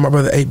 Yeah. Yeah, my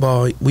brother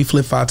 8-Ball. We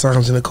flipped 5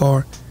 times in the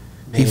car.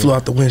 He flew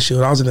out the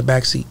windshield. I was in the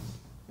back seat.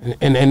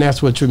 And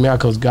that's what tripped me out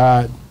because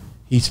God,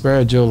 he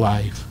spared your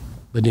life.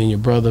 But then your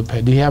brother,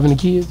 did he have any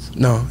kids?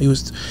 No, he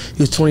was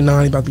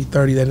 29. He about to be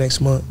 30 that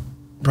next month.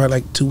 Probably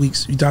like 2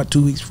 weeks. He died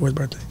 2 weeks before his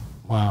birthday.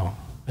 Wow.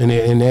 And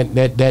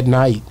that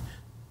night,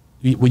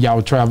 when y'all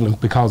were traveling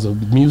because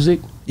of music?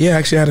 Yeah,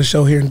 actually I had a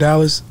show here in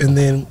Dallas, and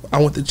then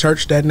I went to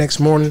church that next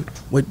morning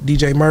with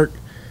DJ Merck,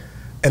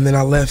 and then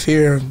I left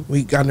here.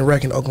 We got in a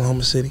wreck in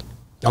Oklahoma City.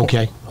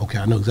 Okay,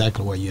 I know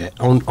exactly where you at.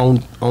 On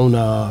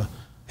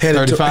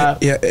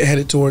 35?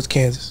 Headed towards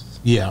Kansas.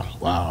 Yeah,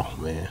 wow,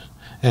 man.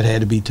 That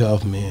had to be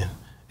tough, man.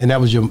 And that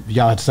was y'all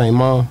had the same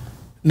mom?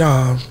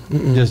 Nah,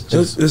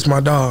 it's my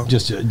dog.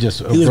 Just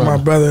he was my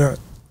brother.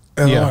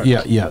 Yeah,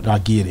 I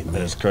get it, man.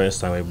 That's crazy.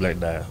 Time Black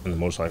died on the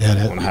motorcycle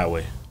on the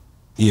highway.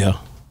 Yeah.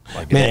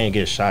 Like they didn't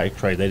get shot. It's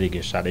crazy. They didn't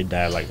get shot. They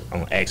died like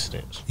on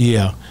accidents.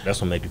 Yeah.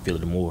 That's what make you feel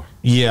it more.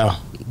 Yeah.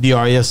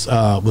 Derez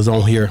was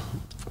on here,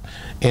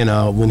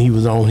 and when he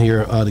was on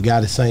here, the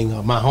guy that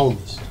sang "My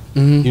Homies,"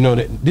 you know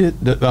that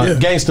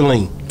Gangsta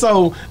Lean.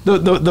 So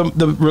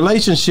the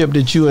relationship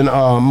that you and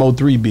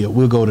Mo3 built,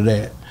 we'll go to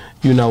that.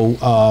 You know,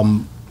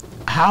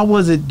 how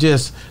was it?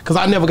 Just because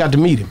I never got to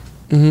meet him.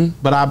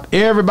 But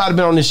everybody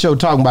been on this show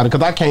talking about it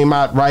because I came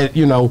out right,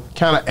 you know,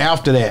 kind of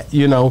after that,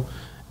 you know,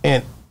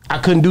 and I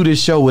couldn't do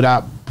this show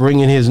without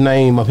bringing his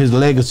name of his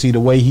legacy, the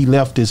way he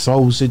left this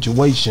whole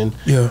situation,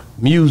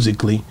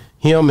 musically.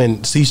 Him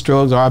and C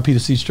Strugs, RIP to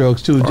C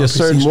Strugs too. Just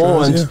certain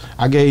ones,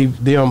 I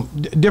gave them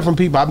different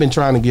people. I've been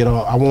trying to get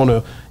on. I want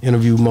to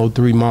interview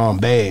Mo3 mom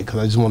bad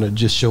because I just want to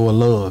just show her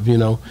love, you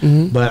know.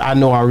 But I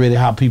know already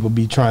how people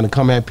be trying to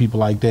come at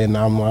people like that, and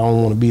I don't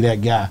want to be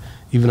that guy.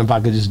 Even if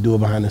I could just do it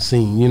behind the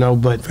scene, you know.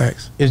 But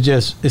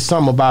it's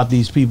something about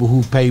these people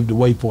who paved the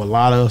way for a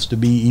lot of us to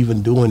be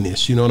even doing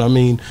this. You know what I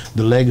mean?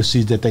 The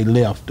legacies that they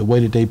left, the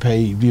way that they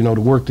paved, you know,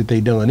 the work that they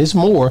done. It's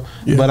more,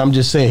 but I'm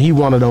just saying he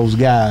one of those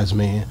guys,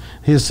 man.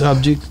 His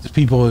subject,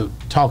 people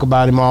talk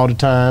about him all the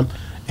time,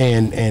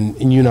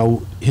 and you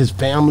know his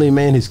family,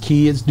 man, his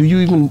kids. Do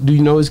you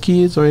know his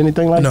kids or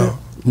anything like that?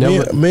 No,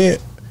 me and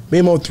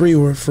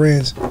Mo3 were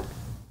friends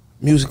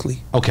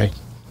musically. Okay.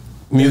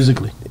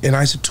 Musically. And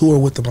I used to tour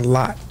with them a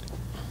lot.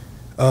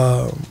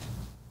 I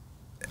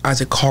used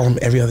to call them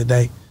every other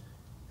day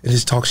and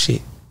just talk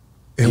shit.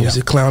 And we used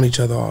to clown each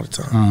other all the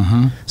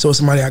time. So it's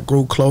somebody I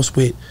grew close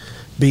with,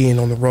 being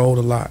on the road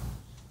a lot.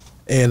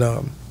 And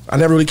I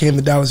never really came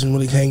to Dallas and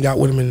really hang out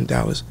with him in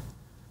Dallas.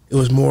 It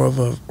was more of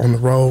a on the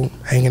road,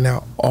 hanging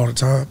out all the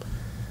time,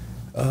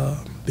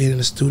 being in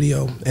the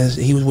studio. And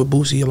he was with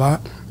Boosie a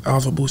lot. I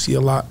was with Boosie a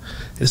lot.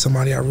 It's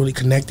somebody I really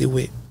connected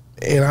with.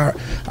 And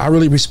I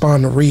really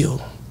respond to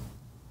real.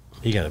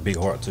 He got a big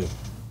heart too.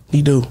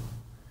 He do.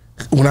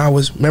 When I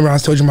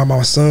told you about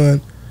my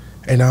son,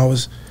 and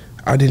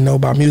I didn't know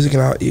about music,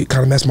 and it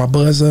kind of messed my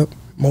buzz up.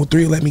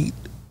 Mo3 let me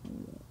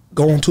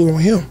go on tour on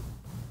him.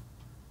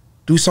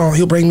 Do song,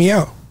 he'll bring me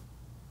out.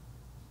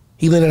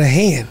 He lended a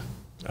hand.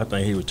 I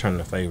think he was turning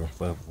the favor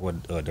for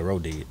what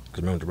DeRez did.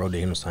 Because remember, DeRez did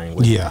him the same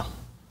way. Yeah.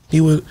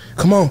 He would,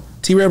 come on,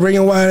 T-Rell, bring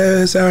your white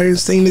ass out here and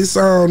sing this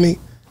song, man.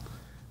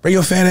 Bring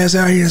your fat ass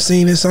out here and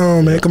sing this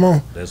song, man. Come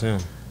on. That's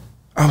him.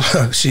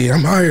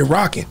 I'm out here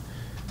rocking,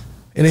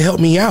 and it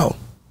helped me out.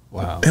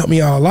 Wow. It helped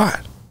me out a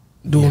lot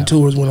doing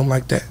tours with him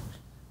like that,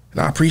 and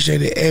I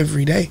appreciate it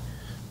every day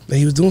that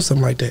he was doing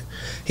something like that.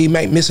 He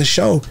might miss a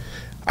show.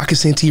 I could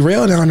send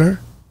T-Rell down there.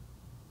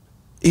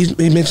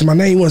 He mentioned my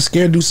name. He wasn't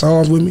scared to do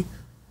songs with me.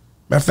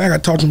 Matter of fact, I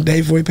talked to him the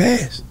day before he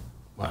passed.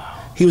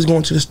 Wow. He was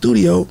going to the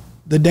studio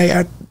the day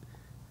after.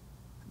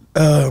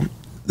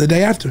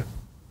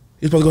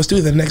 He was supposed to go to the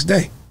studio the next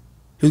day.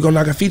 He was gonna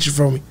knock a feature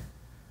for me.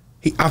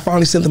 I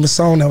finally sent him a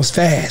song that was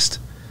fast.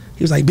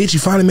 He was like, "Bitch, you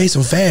finally made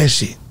some fast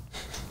shit."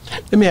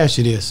 Let me ask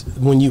you this: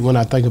 when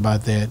I think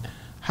about that,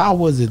 how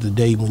was it the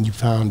day when you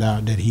found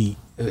out that he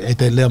at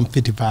that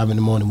 11:55 in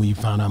the morning when you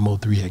found out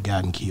Mo3 had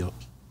gotten killed?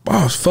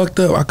 I was fucked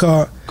up. I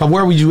called. Cause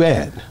where were you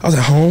at? I was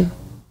at home,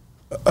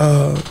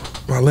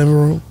 my living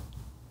room.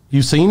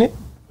 You seen it?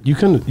 You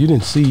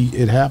didn't see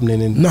it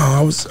happening. And no,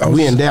 I was.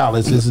 We in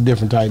Dallas. It's a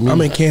different type.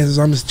 I'm in Kansas.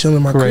 I'm just chilling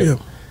in my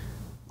crib.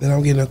 Then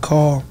I'm getting a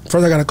call.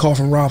 First, I got a call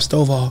from Rob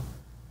Stovall,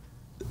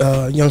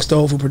 Young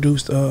Stove, who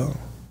produced a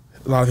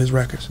lot of his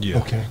records. Yeah.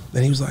 Okay.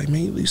 Then he was like,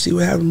 "Man, you see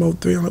what happened to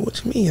Mo3?" I'm like,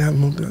 "What you mean? I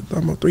happened to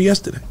Mo3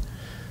 yesterday?"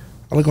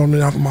 I look on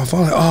it off of my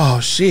phone, like, "Oh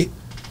shit!"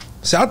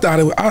 So I thought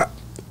I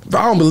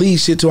don't believe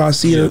shit till I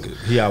see it.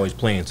 He always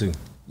playing too.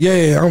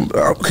 Yeah,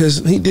 because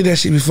he did that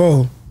shit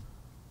before,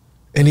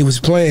 and he was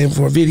playing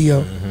for a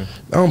video.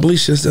 I don't believe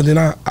shit. So then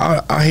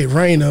I hit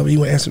Rain up. He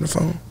went answer the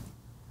phone,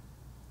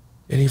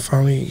 and he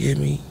finally hit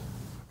me.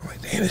 I'm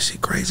like, damn, this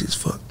shit crazy as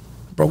fuck.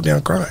 Broke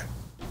down crying.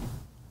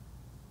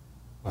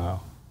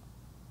 Wow.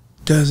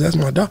 Cause that's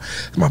my dog,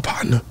 that's my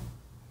partner,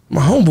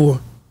 my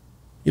homeboy.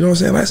 You know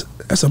what I'm saying?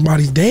 That's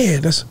somebody's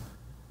dad.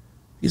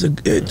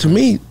 To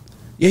me,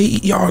 yeah,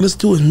 y'all listen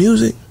to his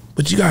music,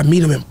 but you gotta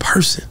meet him in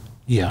person.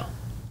 Yeah.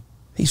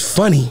 He's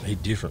funny. He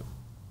different.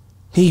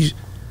 He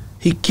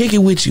kick it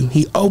with you.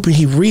 He open.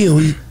 He real.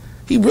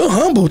 He real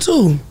humble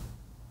too.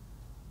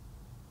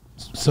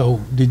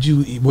 So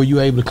were you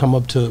able to come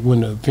up to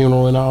when the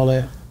funeral and all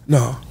that?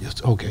 No.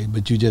 Yes, okay,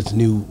 but you just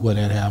knew what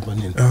had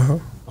happened.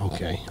 And,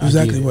 okay.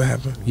 Exactly what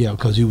happened. Yeah,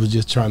 because you was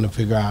just trying to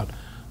figure out,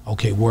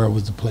 okay, where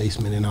was the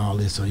placement and all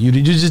this. So you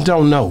just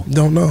don't know.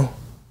 Don't know.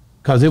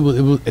 Because it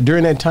was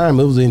during that time,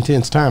 it was an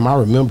intense time. I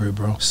remember it,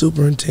 bro.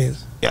 Super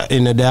intense. Yeah,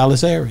 in the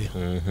Dallas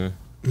area.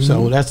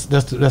 So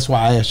that's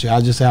why I asked you.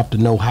 I just have to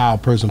know how a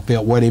person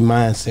felt, where their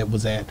mindset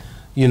was at.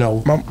 You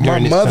know, my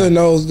mother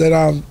knows that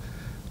I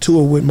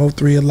tour with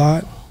Mo3 a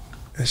lot,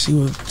 and she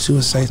would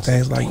say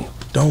things like,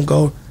 "Don't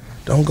go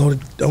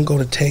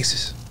to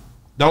Texas.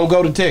 Don't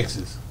go to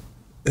Texas."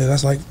 Yeah,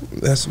 that's like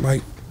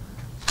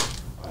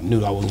I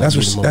knew I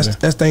wasn't.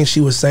 That's things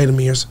she would say to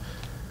me.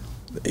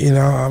 You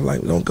know, I'm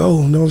like, "Don't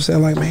go." You know what I'm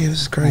saying? Like, man,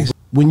 this is crazy.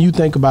 When you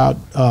think about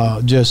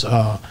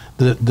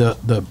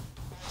the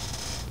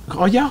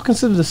are y'all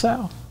consider the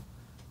South?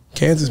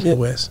 Kansas,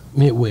 Midwest.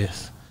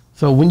 Midwest.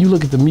 So when you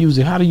look at the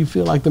music, how do you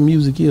feel like the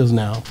music is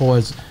now, as far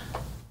as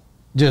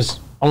just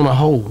on a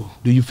whole?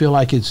 Do you feel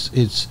like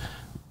it's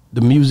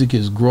the music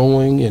is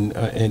growing and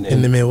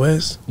in the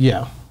Midwest?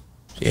 Yeah.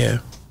 Yeah.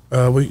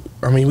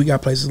 We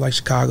got places like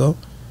Chicago,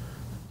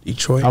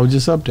 Detroit. I was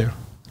just up there.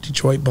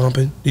 Detroit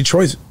bumping.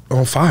 Detroit's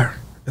on fire.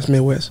 That's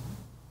Midwest.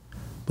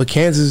 But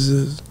Kansas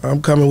is,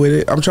 I'm coming with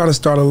it. I'm trying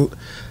to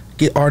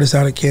get artists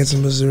out of Kansas,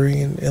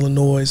 Missouri, and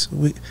Illinois.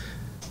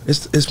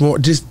 It's more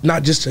just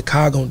not just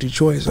Chicago and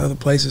Detroit. It's other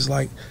places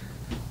like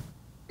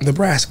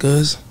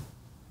Nebraska's.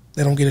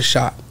 They don't get a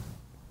shot.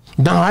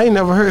 No, I ain't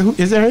never heard.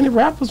 Is there any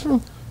rappers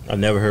from? I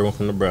never heard one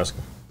from Nebraska.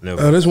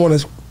 Never. There's one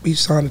that's he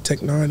signed to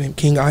Tech-9 named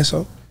King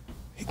ISO.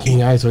 King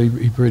ISO,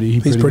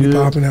 he's pretty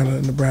popping out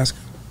of Nebraska.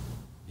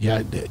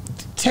 Yeah,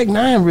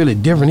 Tech-9 really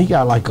different. He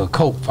got like a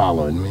cult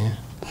following, man.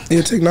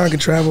 Yeah, Tech-9 can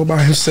travel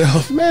by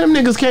himself. Man, them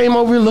niggas came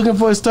over here looking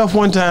for his stuff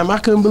one time. I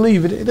couldn't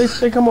believe it.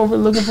 They come over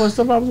here looking for his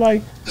stuff. I was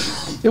like,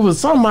 it was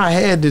something I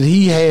had that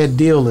he had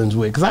dealings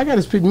with. Because I got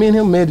his picture. Me and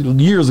him met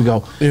years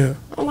ago. Yeah.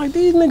 I'm like,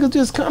 these niggas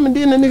just come, and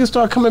then the niggas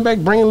start coming back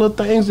bringing little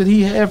things that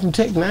he had from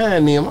Tech-9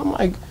 and them. I'm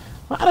like,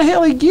 how the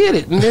hell he get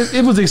it? And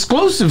it was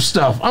exclusive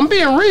stuff. I'm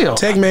being real.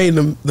 Tech made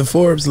the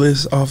Forbes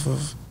list off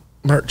of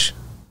merch.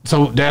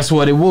 So that's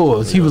what it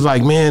was. Yeah. He was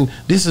like, man,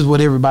 this is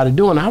what everybody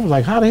doing. I was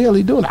like, how the hell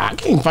he doing it? I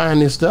can't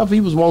find this stuff. He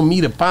was wanting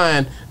me to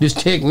find this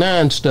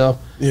Tech-9 stuff.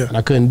 Yeah. And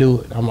I couldn't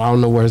do it. I don't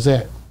know where it's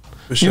at.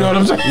 For sure. You know what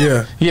I'm saying?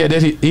 Yeah. Yeah,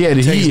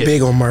 Tech's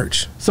big on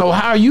merch. So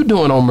how are you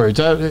doing on merch?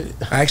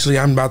 Actually,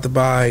 I'm about to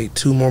buy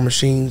 2 more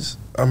machines.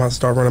 I'm about to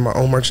start running my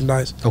own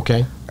merchandise.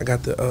 Okay. I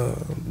got the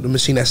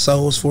machine that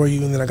sews for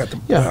you, and then I got the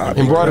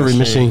embroidery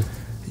machine.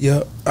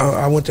 Yeah.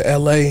 I went to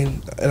LA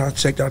and I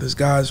checked out this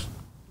guy's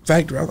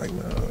factory. I was like,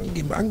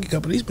 man, I can get a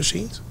couple of these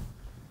machines.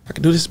 I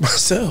can do this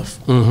myself.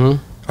 Mm-hmm.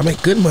 I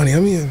make good money. I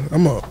mean,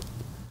 I'm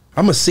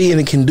a see it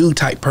and can do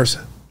type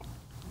person.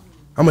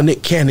 I'm a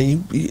Nick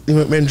Cannon. You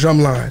man,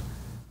 drumline.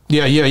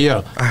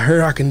 Yeah. I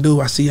heard I can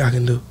do. I see I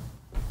can do.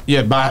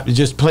 Yeah,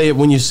 just play it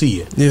when you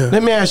see it. Yeah.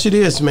 Let me ask you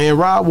this, man.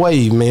 Rod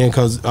Wave, man,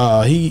 because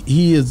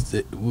he is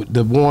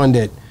the one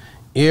that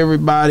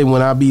everybody,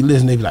 when I be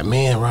listening, they be like,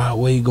 man, Rod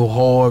Wave go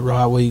hard.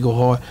 Rod Wave go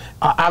hard.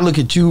 I look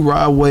at you,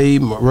 Rod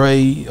Wave,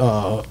 Morray,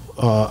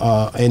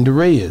 and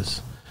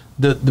Derez.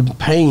 The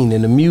pain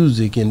and the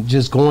music and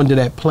just going to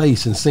that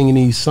place and singing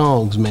these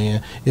songs,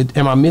 man.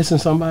 Am I missing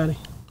somebody?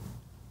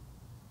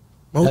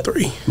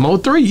 Mo3.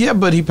 Mo3, yeah,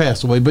 but he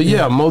passed away. But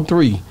yeah,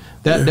 Mo3.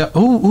 That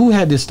who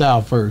had this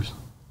style first?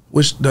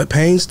 Which the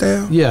pain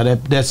style? Yeah,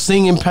 that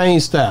singing pain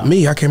style.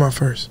 Me, I came out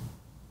first.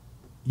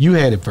 You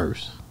had it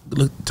first.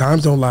 Look,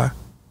 times don't lie.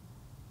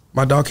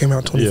 My dog came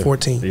out in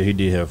 2014. Yeah, he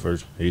did have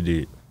first. He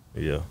did.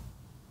 Yeah.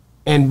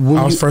 And when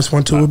I was first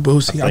one to with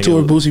Boosie. I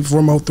toured with Boosie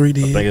before Mo3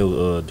 did. I think it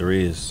was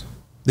Derez.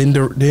 Then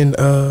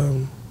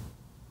Mo3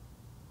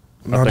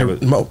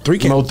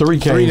 came.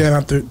 Mo3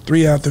 came.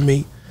 Three after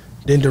me.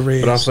 Then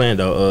Derez. But I'm saying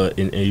though,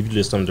 and if you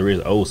listen to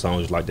Derez old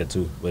songs like that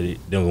too, but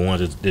them the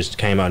ones that just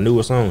came out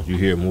newer songs, you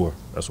hear it more.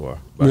 That's why.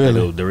 But I think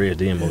it was Derez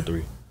then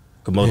Mo3.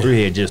 Cause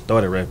Mo3 had just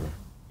started rapping.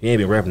 He ain't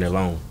been rapping that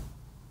long.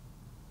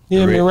 He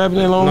ain't been rapping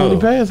that long when he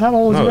passed? How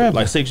long was he rapping?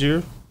 Like 6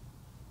 years.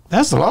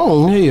 That's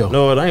long, hell.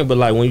 No, it ain't. But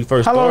like when you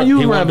first started, how long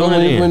you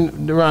rapping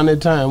when around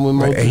that time when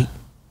like Mo3? 8.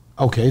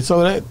 Okay,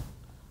 so that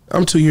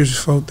I'm 2 years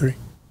before 3.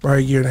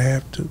 Probably a year and a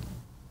half, 2.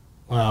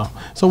 wow.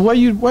 So where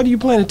do you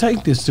plan to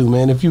take this to,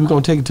 man? If you were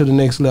gonna take it to the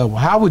next level,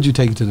 how would you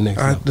take it to the next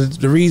level?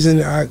 The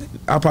reason I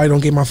probably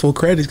don't get my full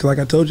credit because, like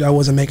I told you, I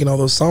wasn't making all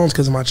those songs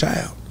because of my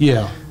child.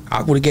 Yeah.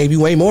 I would have gave you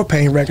way more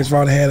pain records if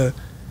I'd have had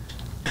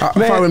I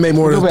probably made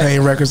more of those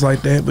pain records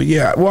like that. But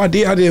yeah, well, I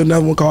did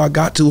another one called I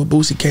Got To with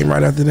Boosie, came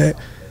right after that.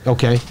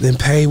 Okay. Then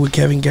Pain with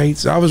Kevin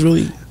Gates. I was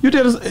really. You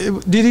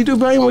did he do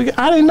Pain with?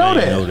 I didn't know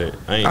that.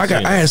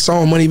 I had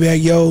song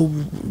Moneybag Yo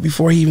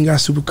before he even got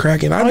super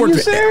cracking. Are you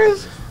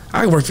serious?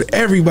 I worked for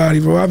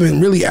everybody, bro. I've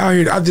been really out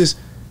here. I just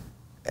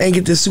ain't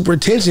get this super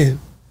attention.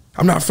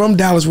 I'm not from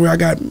Dallas where I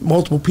got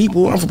multiple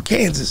people. I'm from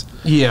Kansas.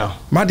 Yeah.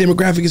 My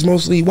demographic is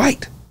mostly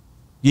white.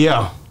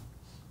 Yeah.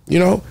 You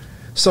know?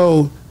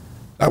 So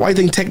I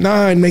think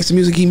N9ne makes the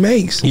music he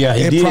makes. Yeah,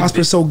 he and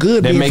prospers so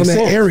good being from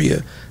that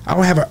area. I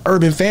don't have an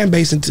urban fan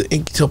base in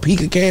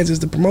Topeka, Kansas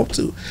to promote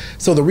to.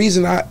 So the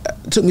reason it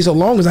took me so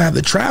long is I have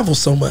to travel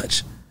so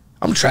much.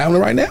 I'm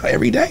traveling right now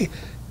every day.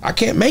 I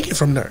can't make it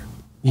from there.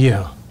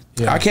 Yeah.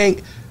 I can't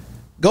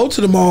go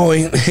to the mall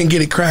and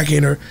get it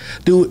cracking or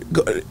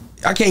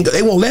I can't.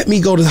 They won't let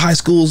me go to high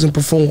schools and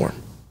perform.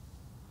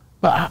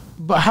 But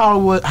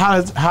how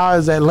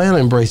is Atlanta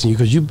embracing you?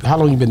 Because how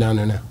long you been down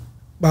there now?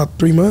 About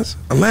 3 months.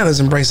 Atlanta's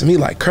embracing me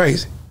like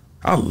crazy.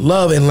 I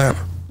love Atlanta.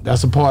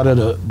 That's a part of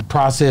the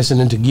processing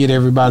and to get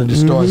everybody to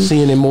start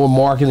seeing it more,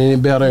 marketing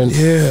it better. And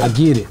I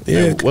get it.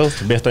 Yeah. What's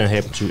the best thing that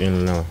happened to you in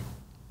Atlanta?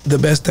 The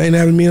best thing that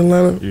happened to me in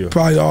Atlanta? Yeah.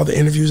 Probably all the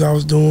interviews I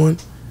was doing.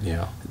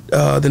 Yeah.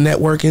 The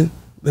networking.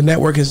 The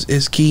network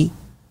is key.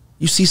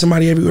 You see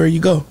somebody everywhere you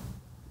go.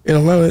 In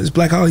Atlanta, it's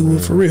Black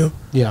Hollywood for real.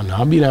 Yeah, no,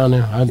 I'll be down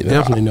there. I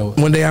definitely know it.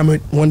 One day I'm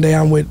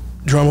with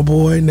Drummer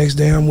Boy. Next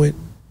day I'm with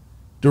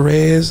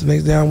Derez.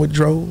 Next day I'm with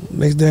Dro.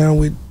 Next day I'm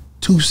with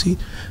Tusi.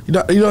 You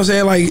know what I'm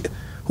saying? Like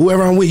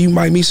whoever I'm with, you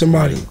might meet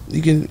somebody.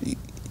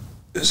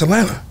 It's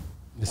Atlanta.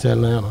 It's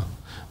Atlanta.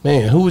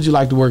 Man, who would you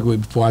like to work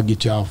with before I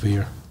get you off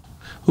here?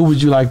 Who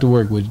would you like to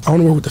work with? I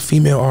want to work with the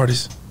female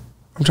artists.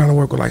 I'm trying to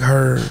work with like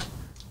her.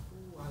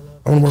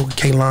 I want to work with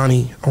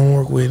Kaylani. I want to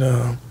work with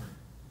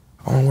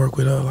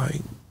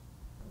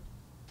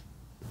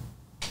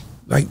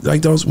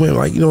like those women,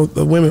 like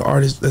the women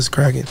artists that's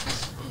cracking.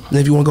 And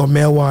if you want to go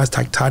male wise,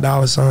 like Ty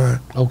Dolla $ign.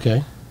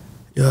 Okay.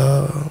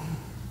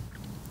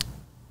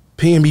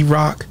 P&B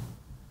Rock.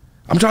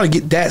 I'm trying to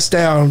get that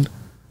style.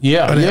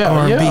 Yeah, R&B.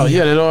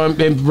 That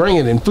R&B, and bring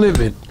it and flip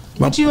it.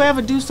 Would you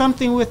ever do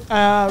something with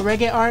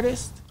reggae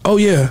artists? Oh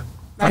yeah.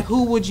 Like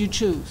who would you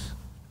choose?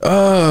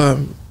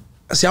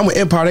 See, I'm with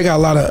Empire. They got a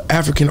lot of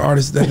African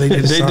artists that they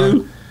did. They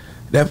do.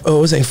 That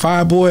what's name?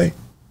 Fireboy.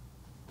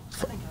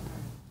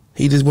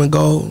 He just went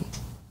gold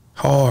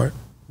hard.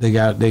 He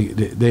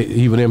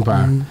with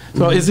Empire.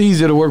 So it's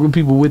easier to work with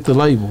people with the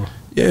label.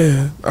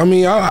 Yeah, I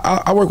mean,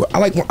 I don't work with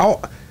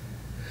all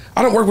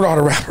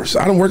the rappers.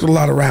 I don't work with a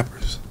lot of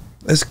rappers.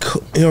 That's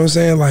cool. You know what I'm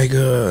saying? Like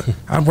I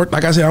work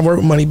with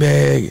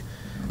Moneybag.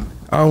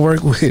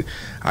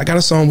 I got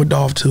a song with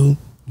Dolph too.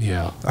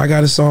 Yeah. I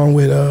got a song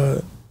with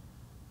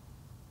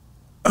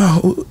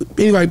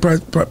anybody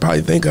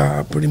probably think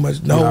I pretty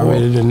much know. I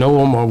ready to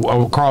know him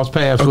or cross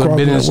paths with,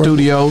 been in the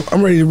studio.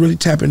 I'm ready to really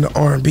tap into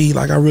R&B.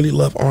 Like I really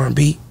love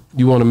R&B.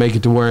 You want to make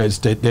it to where it's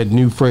that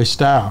new fresh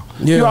style.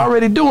 Yeah. You're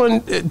already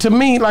doing, to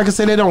me, like I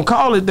said, they don't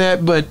call it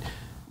that, but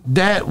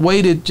that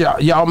way that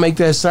y'all make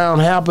that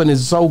sound happen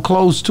is so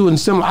close to and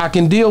similar. I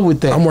can deal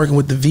with that. I'm working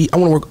with I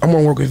want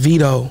to work with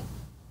Vito.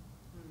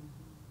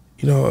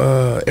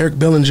 Eric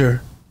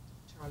Bellinger.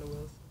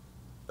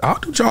 I'll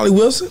do Charlie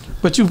Wilson.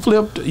 But you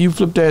flipped that you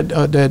flipped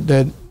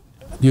a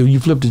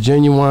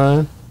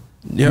Genuine.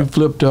 Yep. You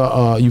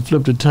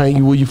flipped a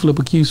Tank. Will you flip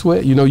a Q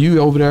Sweat? You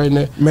over there in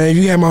that. Man, if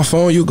you have my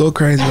phone, you'll go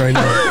crazy right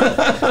now.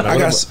 I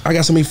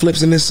got so many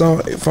flips in this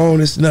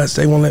phone. It's nuts.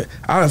 They won't let.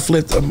 I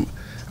flipped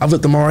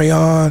the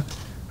Marion.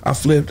 I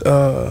flipped. You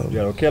got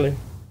R. Kelly.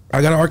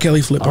 I got an R.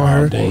 Kelly flip on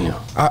her. Damn.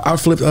 I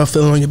flipped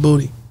Feeling on Your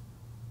Booty.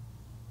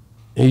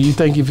 And you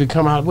think if it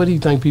come out, what do you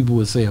think people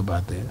would say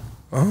about that?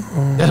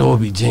 That's what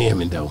be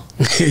jamming though.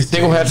 They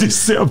gonna have to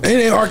accept. And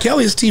then R.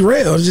 Kelly is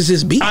T-Rell. It's just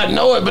his beat. I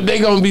know it, but they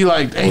gonna be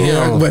like, damn.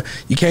 Yeah, but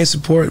you can't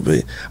support it.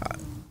 But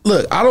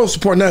look, I don't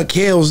support nothing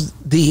Kel's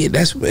did.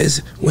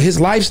 Well, his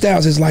lifestyle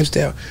is his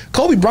lifestyle.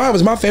 Kobe Bryant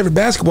was my favorite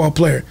basketball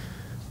player.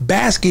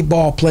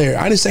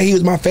 I didn't say he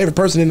was my favorite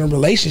person in a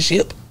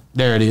relationship.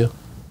 There it is.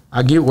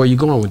 I get where you're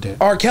going with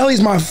that. R. Kelly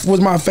was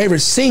my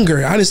favorite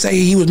singer. I didn't say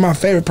he was my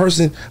favorite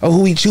person of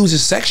who he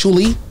chooses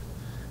sexually.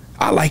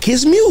 I like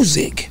his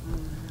music.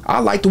 I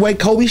like the way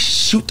Kobe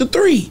shoot the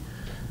three.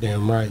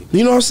 Damn right.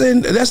 You know what I'm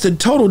saying? That's the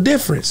total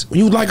difference. When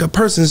you like a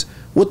person's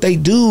what they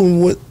do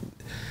and what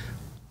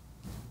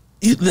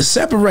they're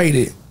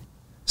separated.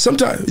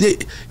 Sometimes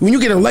when you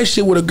get in a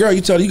relationship with a girl,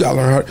 you tell her you gotta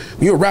learn how.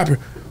 When you're a rapper,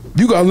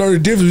 you gotta learn the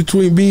difference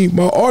between being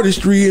my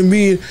artistry and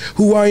being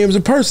who I am as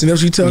a person.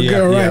 That's what you tell a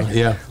girl, right?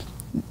 Yeah.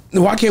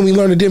 Why can't we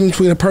learn the difference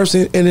between a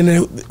person and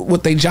then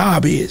what their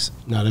job is?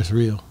 No, that's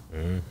real.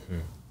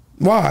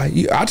 Why?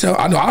 I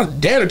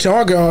dare to tell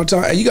our girl all the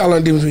time, hey, you gotta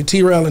learn the difference between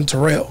T-Rell and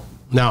T-Rell.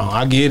 No,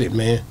 I get it,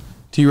 man.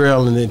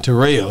 T-Rell and then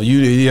T-Rell.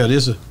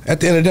 This is. At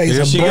the end of the day,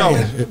 it's a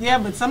brand. Yeah,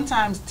 but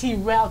sometimes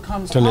T-Rell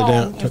comes Turn it home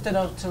down. instead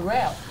of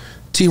T-Rell.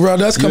 T-Rell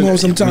does come home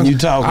sometimes. When you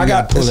talk, I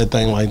got to pull that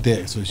thing like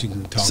that so she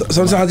can talk.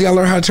 Sometimes you gotta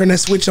learn how to turn that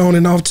switch on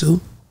and off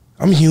too.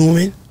 I'm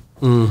human.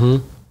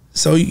 Mm-hmm.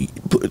 So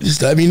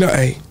just let me know,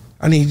 hey,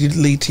 I need you to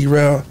leave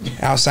T-Rell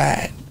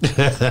outside.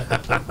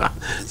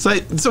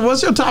 So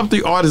what's your top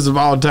 3 artists of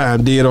all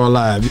time, dead or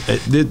alive?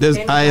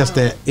 I asked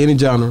that. Any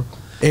genre.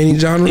 Any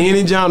genre?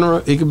 Any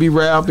genre. It could be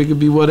rap. It could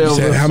be whatever. You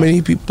said how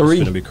many people? 3.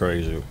 It's gonna be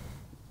crazy.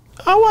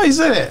 Oh, why you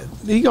say that?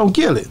 He gonna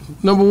kill it.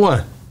 Number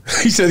 1.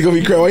 He said it's gonna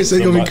be crazy. Why you say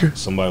it's gonna be crazy?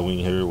 Somebody we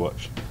ain't hear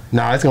watch.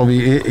 Nah, it's gonna be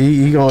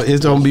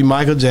it's gonna be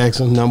Michael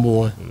Jackson, number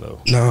 1.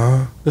 No.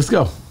 Nah. Let's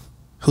go.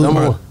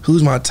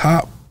 Who's my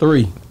top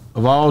 3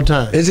 of all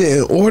time? Is it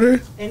in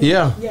order?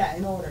 Yeah. Yeah,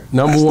 in order.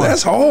 Number 1.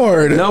 That's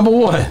hard. Number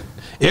 1.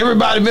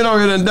 Everybody been on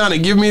here and done it.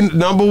 Give me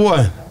number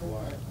 1.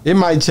 It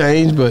might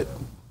change, but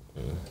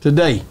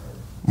today.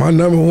 My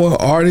number 1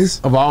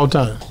 artist of all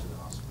time.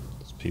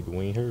 It's people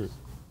we ain't heard.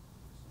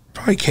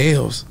 Probably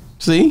Kales.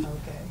 See?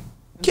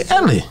 Okay.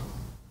 Kelly.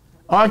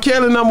 R.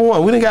 Kelly number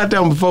 1. We done got that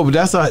one before, but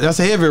that's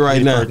heavy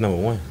right now. Number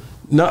 1.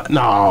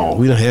 No,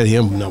 we done had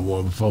him number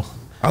 1 before.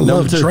 I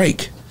love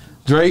Drake.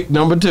 Drake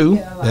number 2.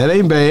 That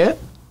ain't bad.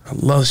 I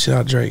love shit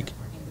out Drake.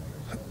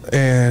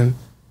 And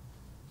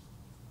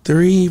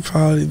 3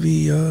 probably be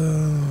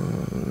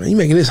you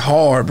making this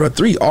hard, bro.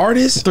 3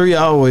 artists? 3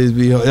 always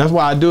be hard. That's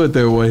why I do it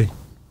that way.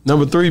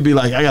 Number 3 be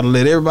like, I gotta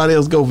let everybody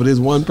else go for this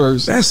one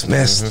person. That's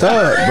messed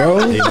up,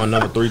 bro. He my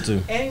number 3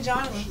 too. Any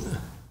genre.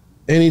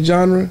 Any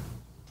genre?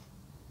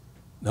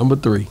 Number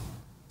 3.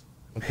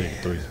 Okay,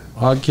 3.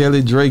 R.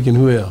 Kelly, Drake, and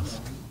who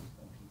else?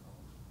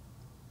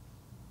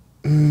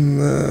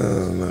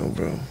 No,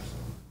 bro.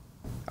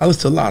 I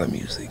listen to a lot of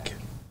music.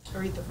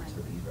 Aretha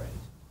Franklin.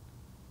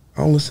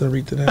 I don't listen to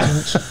Aretha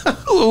that much.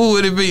 Who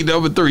would it be?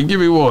 Number 3.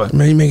 Give me 1.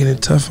 Man, you making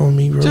it tough on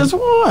me, bro. Just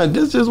 1.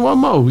 Just one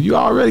more. You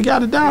already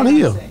got it down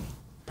here.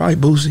 Probably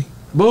Boosie.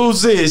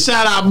 Boosie,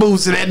 shout out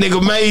Boosie. That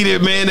nigga made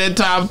it, man. That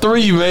top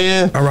 3,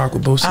 man. I rock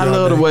with Boosie. I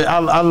love the way. I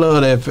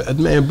love that,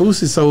 man.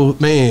 Boosie, so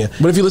man.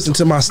 But if you listen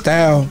to my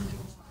style,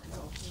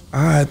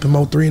 I had put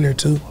Mo3 in there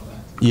too.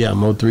 Yeah,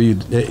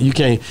 Mo3. You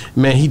can't,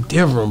 man. He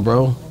different,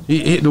 bro.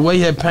 He the way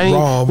he had paint.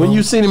 Raw, bro. When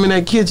you seen him in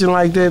that kitchen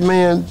like that,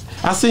 man.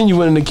 I seen you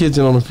in the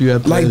kitchen on a few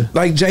episodes.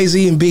 Like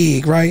Jay-Z and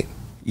Big, right?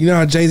 You know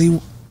how Jay-Z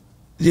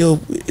he'll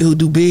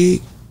do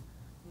Big,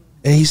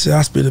 and he said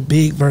I spit a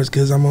big verse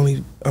because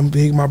I'm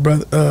big. My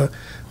brother,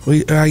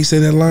 how you say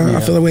that line? Yeah.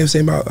 I feel the way I'm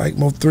saying about like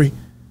Mo3.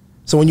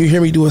 So when you hear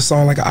me do a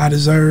song like I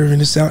Deserve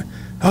and it sound,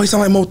 he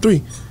sound like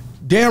Mo3.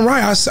 Damn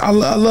right, I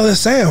love that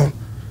sound.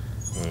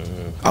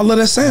 I love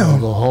that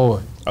sound. Go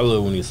hard. I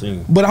love when he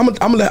sing. But I'm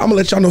gonna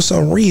let y'all know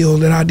something real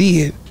that I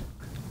did.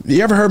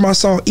 You ever heard my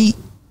song Eat?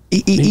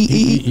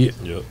 Yeah.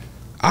 Yep.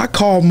 I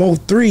called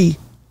Mo3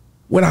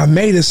 when I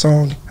made this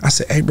song. I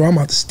said, hey bro, I'm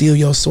about to steal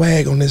your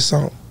swag on this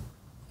song.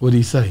 What'd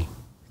he say?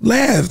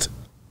 Laughed.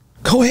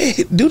 Go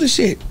ahead, do the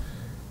shit.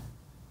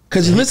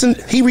 Cause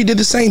he redid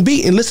the same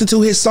beat and listened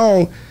to his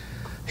song.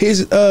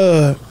 His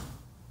a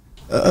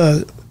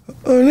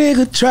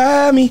nigga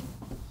try me.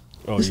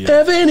 Oh, yeah.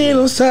 Stepping in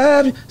on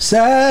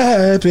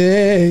side,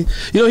 babe.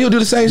 You know, he'll do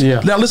the same shit. Yeah.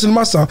 Now listen to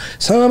my song.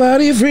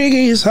 Somebody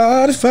freaky is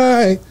hard to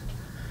find.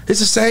 It's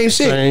the same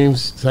shit.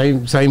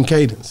 Same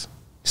cadence.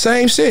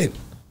 Same shit.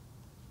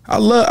 I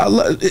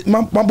love it.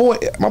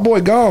 My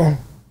boy gone.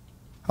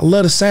 I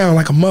love the sound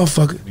like a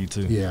motherfucker. Me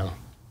too. Yeah.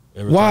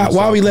 Why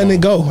are we letting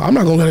it go? I'm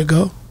not gonna let it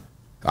go.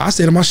 I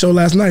said in my show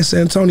last night,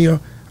 San Antonio,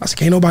 I said,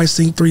 can't nobody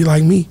sing 3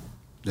 like me.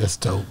 That's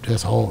dope.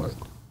 That's hard.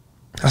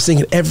 I sing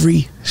it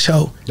every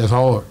show. That's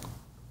hard.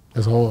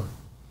 That's hard.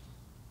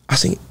 I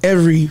sing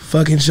every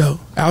fucking show.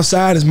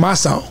 Outside is my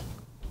song.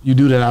 You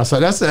do that outside.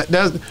 That's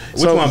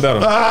Which one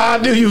better? I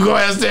knew you go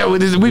ask that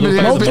with this. We been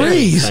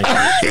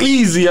Mo3's.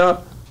 Easy,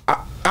 huh?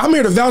 I'm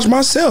here to vouch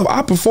myself.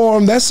 I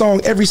perform that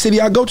song every city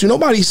I go to.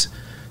 Nobody's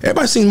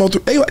Everybody seen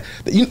Mo3.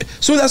 As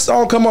soon as that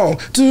song come on, I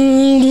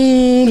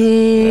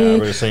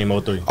already seen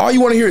Mo3. all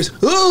you want to hear is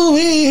ooh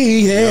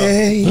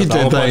yeah. Get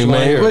that thing,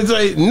 man. Wait,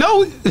 say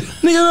no.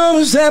 Nigga,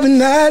 almost happened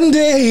night and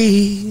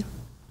day.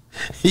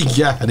 He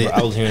got it.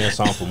 I was hearing that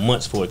song for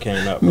months before it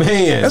came out.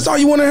 Man, That's all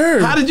you want to hear.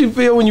 how did you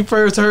feel when you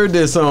first heard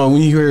that song?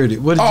 When you heard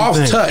it, what did I you was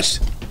think? touched.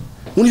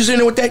 When you sitting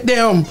there with that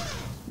damn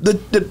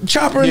the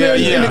chopper in there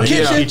in the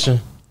kitchen.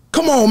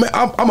 Come on, man.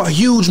 I'm a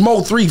huge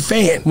Mo3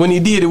 fan. When he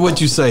did it,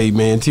 what you say,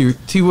 man?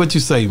 T, what you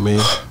say,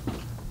 man?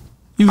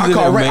 You was I in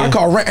call there, Ray. man. I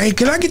call Ray. Hey,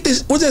 can I get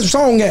this? What's that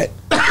song at?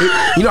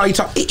 You know how you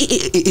talk.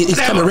 It's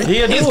coming real.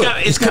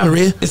 It's coming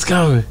real. It's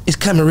coming. It's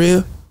coming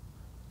real.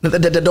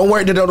 Don't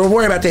worry. Don't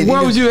worry about that.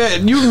 Where was you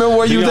at? You remember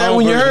where you was at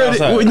when you heard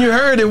it? When you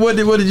heard it, what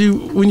did you?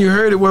 When you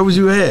heard it, where was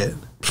you at?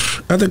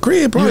 At the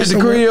crib, You probably at the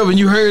somewhere. crib, and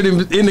you heard him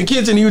in the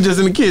kitchen. You was just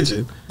in the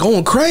kitchen.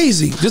 Going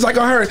crazy. Just like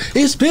I heard.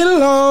 It's been a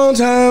long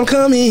time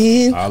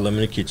coming. All them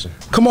in the kitchen.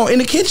 Come on, in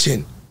the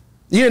kitchen.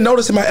 You didn't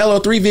notice in my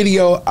LO3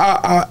 video,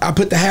 I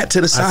put the hat to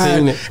the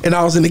side and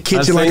I was in the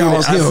kitchen like I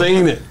was him. I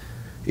seen it.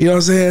 You know what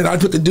I'm saying? I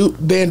put the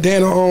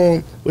bandana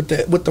on with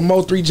the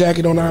Mo3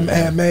 jacket on I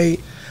had made.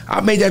 I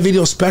made that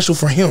video special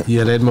for him.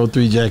 Yeah, that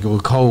Mo3 jacket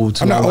was cold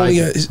too. I'm not only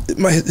it.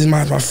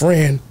 my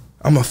friend,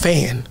 I'm a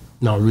fan.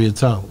 No, real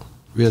talk.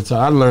 Real talk.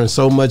 I learned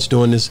so much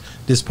doing this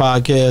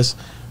podcast.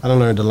 I done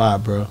learned a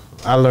lot, bro.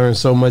 I learned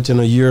so much in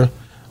a year.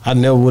 I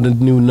never would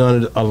have knew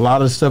a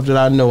lot of stuff that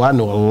I know. I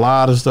know a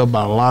lot of stuff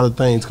about a lot of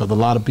things because a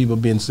lot of people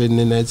been sitting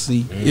in that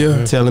seat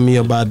telling me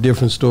about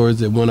different stories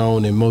that went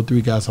on, and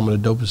Mo3 got some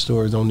of the dopest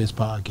stories on this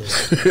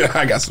podcast.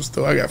 I got some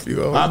stuff. I got a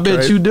few. I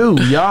bet you do.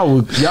 Y'all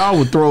would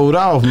throw it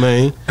off,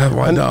 man. That's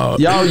my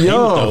dog. Y'all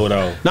young. Throw it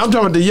off. Now I'm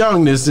talking about the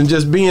youngness and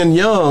just being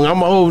young. I'm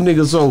an old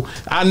nigga, so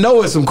I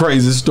know it's some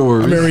crazy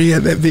stories. I remember he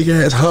had that big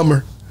ass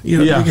Hummer. You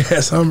know, Yeah. big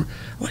ass Hummer.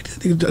 Like that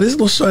nigga, this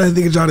little short ass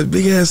nigga drive this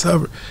big ass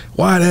Hummer,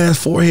 wide ass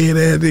forehead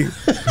ass nigga,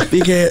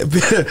 big ass.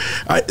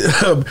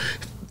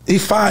 He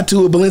fired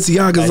to a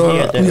Balenciagas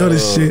on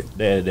this shit.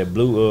 That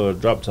blue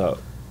drop top.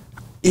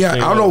 Yeah, I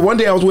don't know. One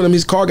day I was with him.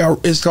 His car got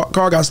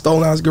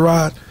stolen out of his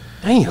garage.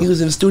 Damn. He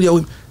was in the studio.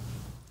 This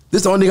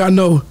is the only nigga I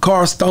know.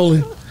 Car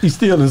stolen. He's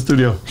still in the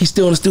studio. He's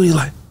still in the studio.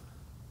 Like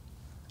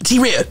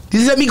T-Rell,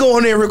 just let me go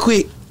on there real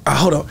quick.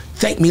 Hold on.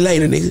 Thank me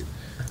later, nigga.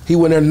 He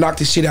went there and knocked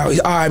this shit out.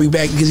 I'll be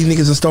back because these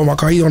niggas done stole my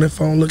car. He on that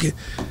phone looking,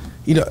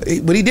 you know.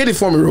 But he did it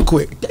for me real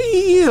quick.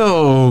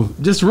 Damn,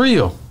 just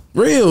real.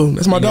 Real.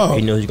 That's my dog.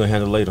 He knows he's gonna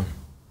handle it later.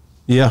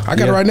 Yeah, I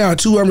got it right now.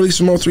 2 unreleased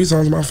from Mo3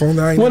 songs on my phone.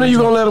 That I ain't When are never you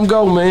tried. gonna let them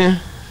go, man?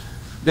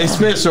 They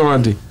special,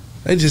 aren't they?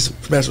 They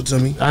just special to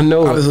me. I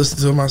know I it. just listen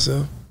to them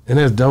myself. And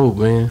that's dope,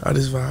 man. I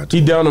just vibe to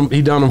He them.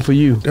 done them for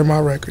you. They're my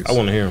records. I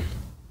want to hear him.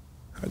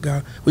 I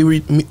got. We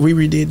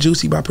redid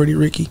Juicy by Pretty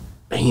Ricky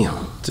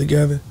Damn.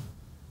 together,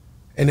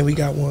 and then we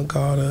got one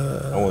called.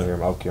 I want to hear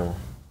him. I'll kill him.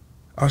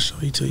 I'll show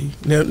you to you.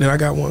 Then I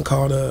got one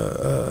called.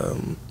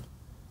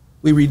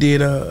 We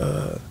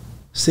redid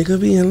Sick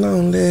of Being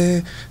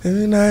Lonely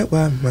every night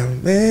while my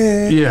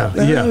man. Yeah,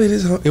 yeah. And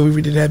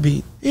we redid that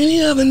beat.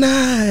 Any other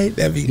night.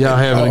 That beat. Y'all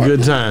having a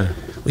good time.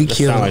 We That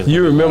killed sound it. like-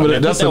 You remember that?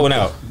 Put That's that a one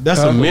out. That's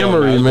Put a that one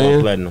memory, out. It's going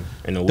man. platinum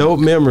in a week. Dope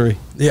memory.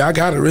 Yeah, I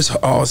got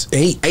it.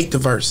 He ate the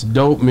verse.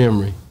 Dope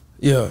memory.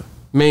 Yeah.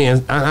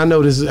 Man, I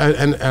know this,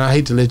 and I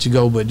hate to let you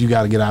go, but you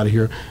got to get out of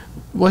here.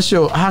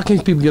 How can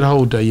people get a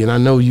hold of you? And I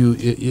know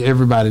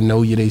everybody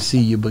know you, they see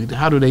you, but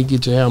how do they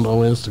get your handle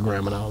on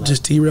Instagram and all that?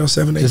 Just T-Rell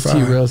 785.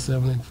 Just T-Rell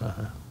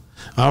 785.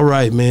 All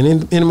right,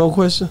 man. Any more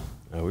questions?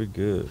 Oh, we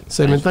good.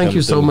 Say, man, thank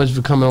you so coming much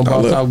for coming on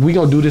Boss look, Talk. We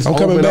gonna do this I'm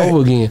over coming and back.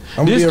 over again.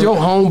 I'm This gonna be your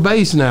a- home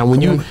base now.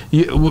 When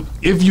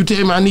if you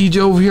tell me I need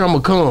you over here, I'm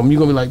gonna come. You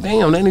gonna be like,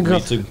 damn, that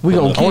nigga. too. We gonna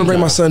I I want to keep bring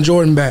my son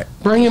Jordan back.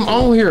 bring him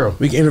on here.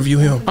 We can interview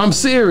him. I'm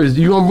serious.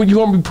 You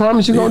gonna be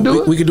promised you gonna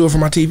do it? We can do it for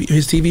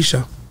his TV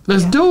show.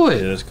 Let's do Yeah,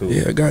 it. that's cool.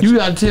 Yeah, I got you. You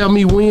gotta tell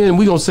me when.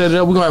 We gonna set it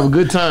up. We gonna have a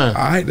good time.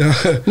 All right.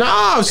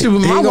 Nah, shit, He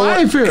my ain't gonna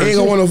wife here. He ain't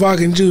gonna want no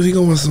vodka and juice. He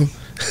gonna want some.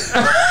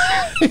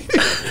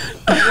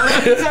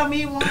 Whatever you tell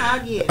me one,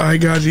 I'll get. I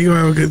got you. You gonna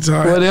have a good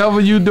time. Whatever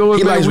you doing,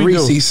 He man, likes we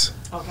doing. Reese's.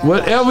 Okay.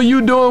 Whatever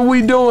you doing,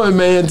 we doing,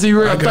 man.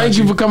 T-Rell, I got thank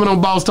you you. for coming on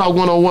Boss Talk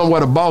 101,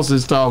 where the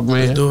bosses talk,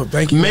 man. Let's do it.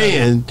 Thank you,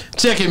 Man,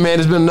 check it, man.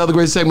 It's been another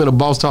great segment of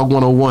Boss Talk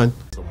 101.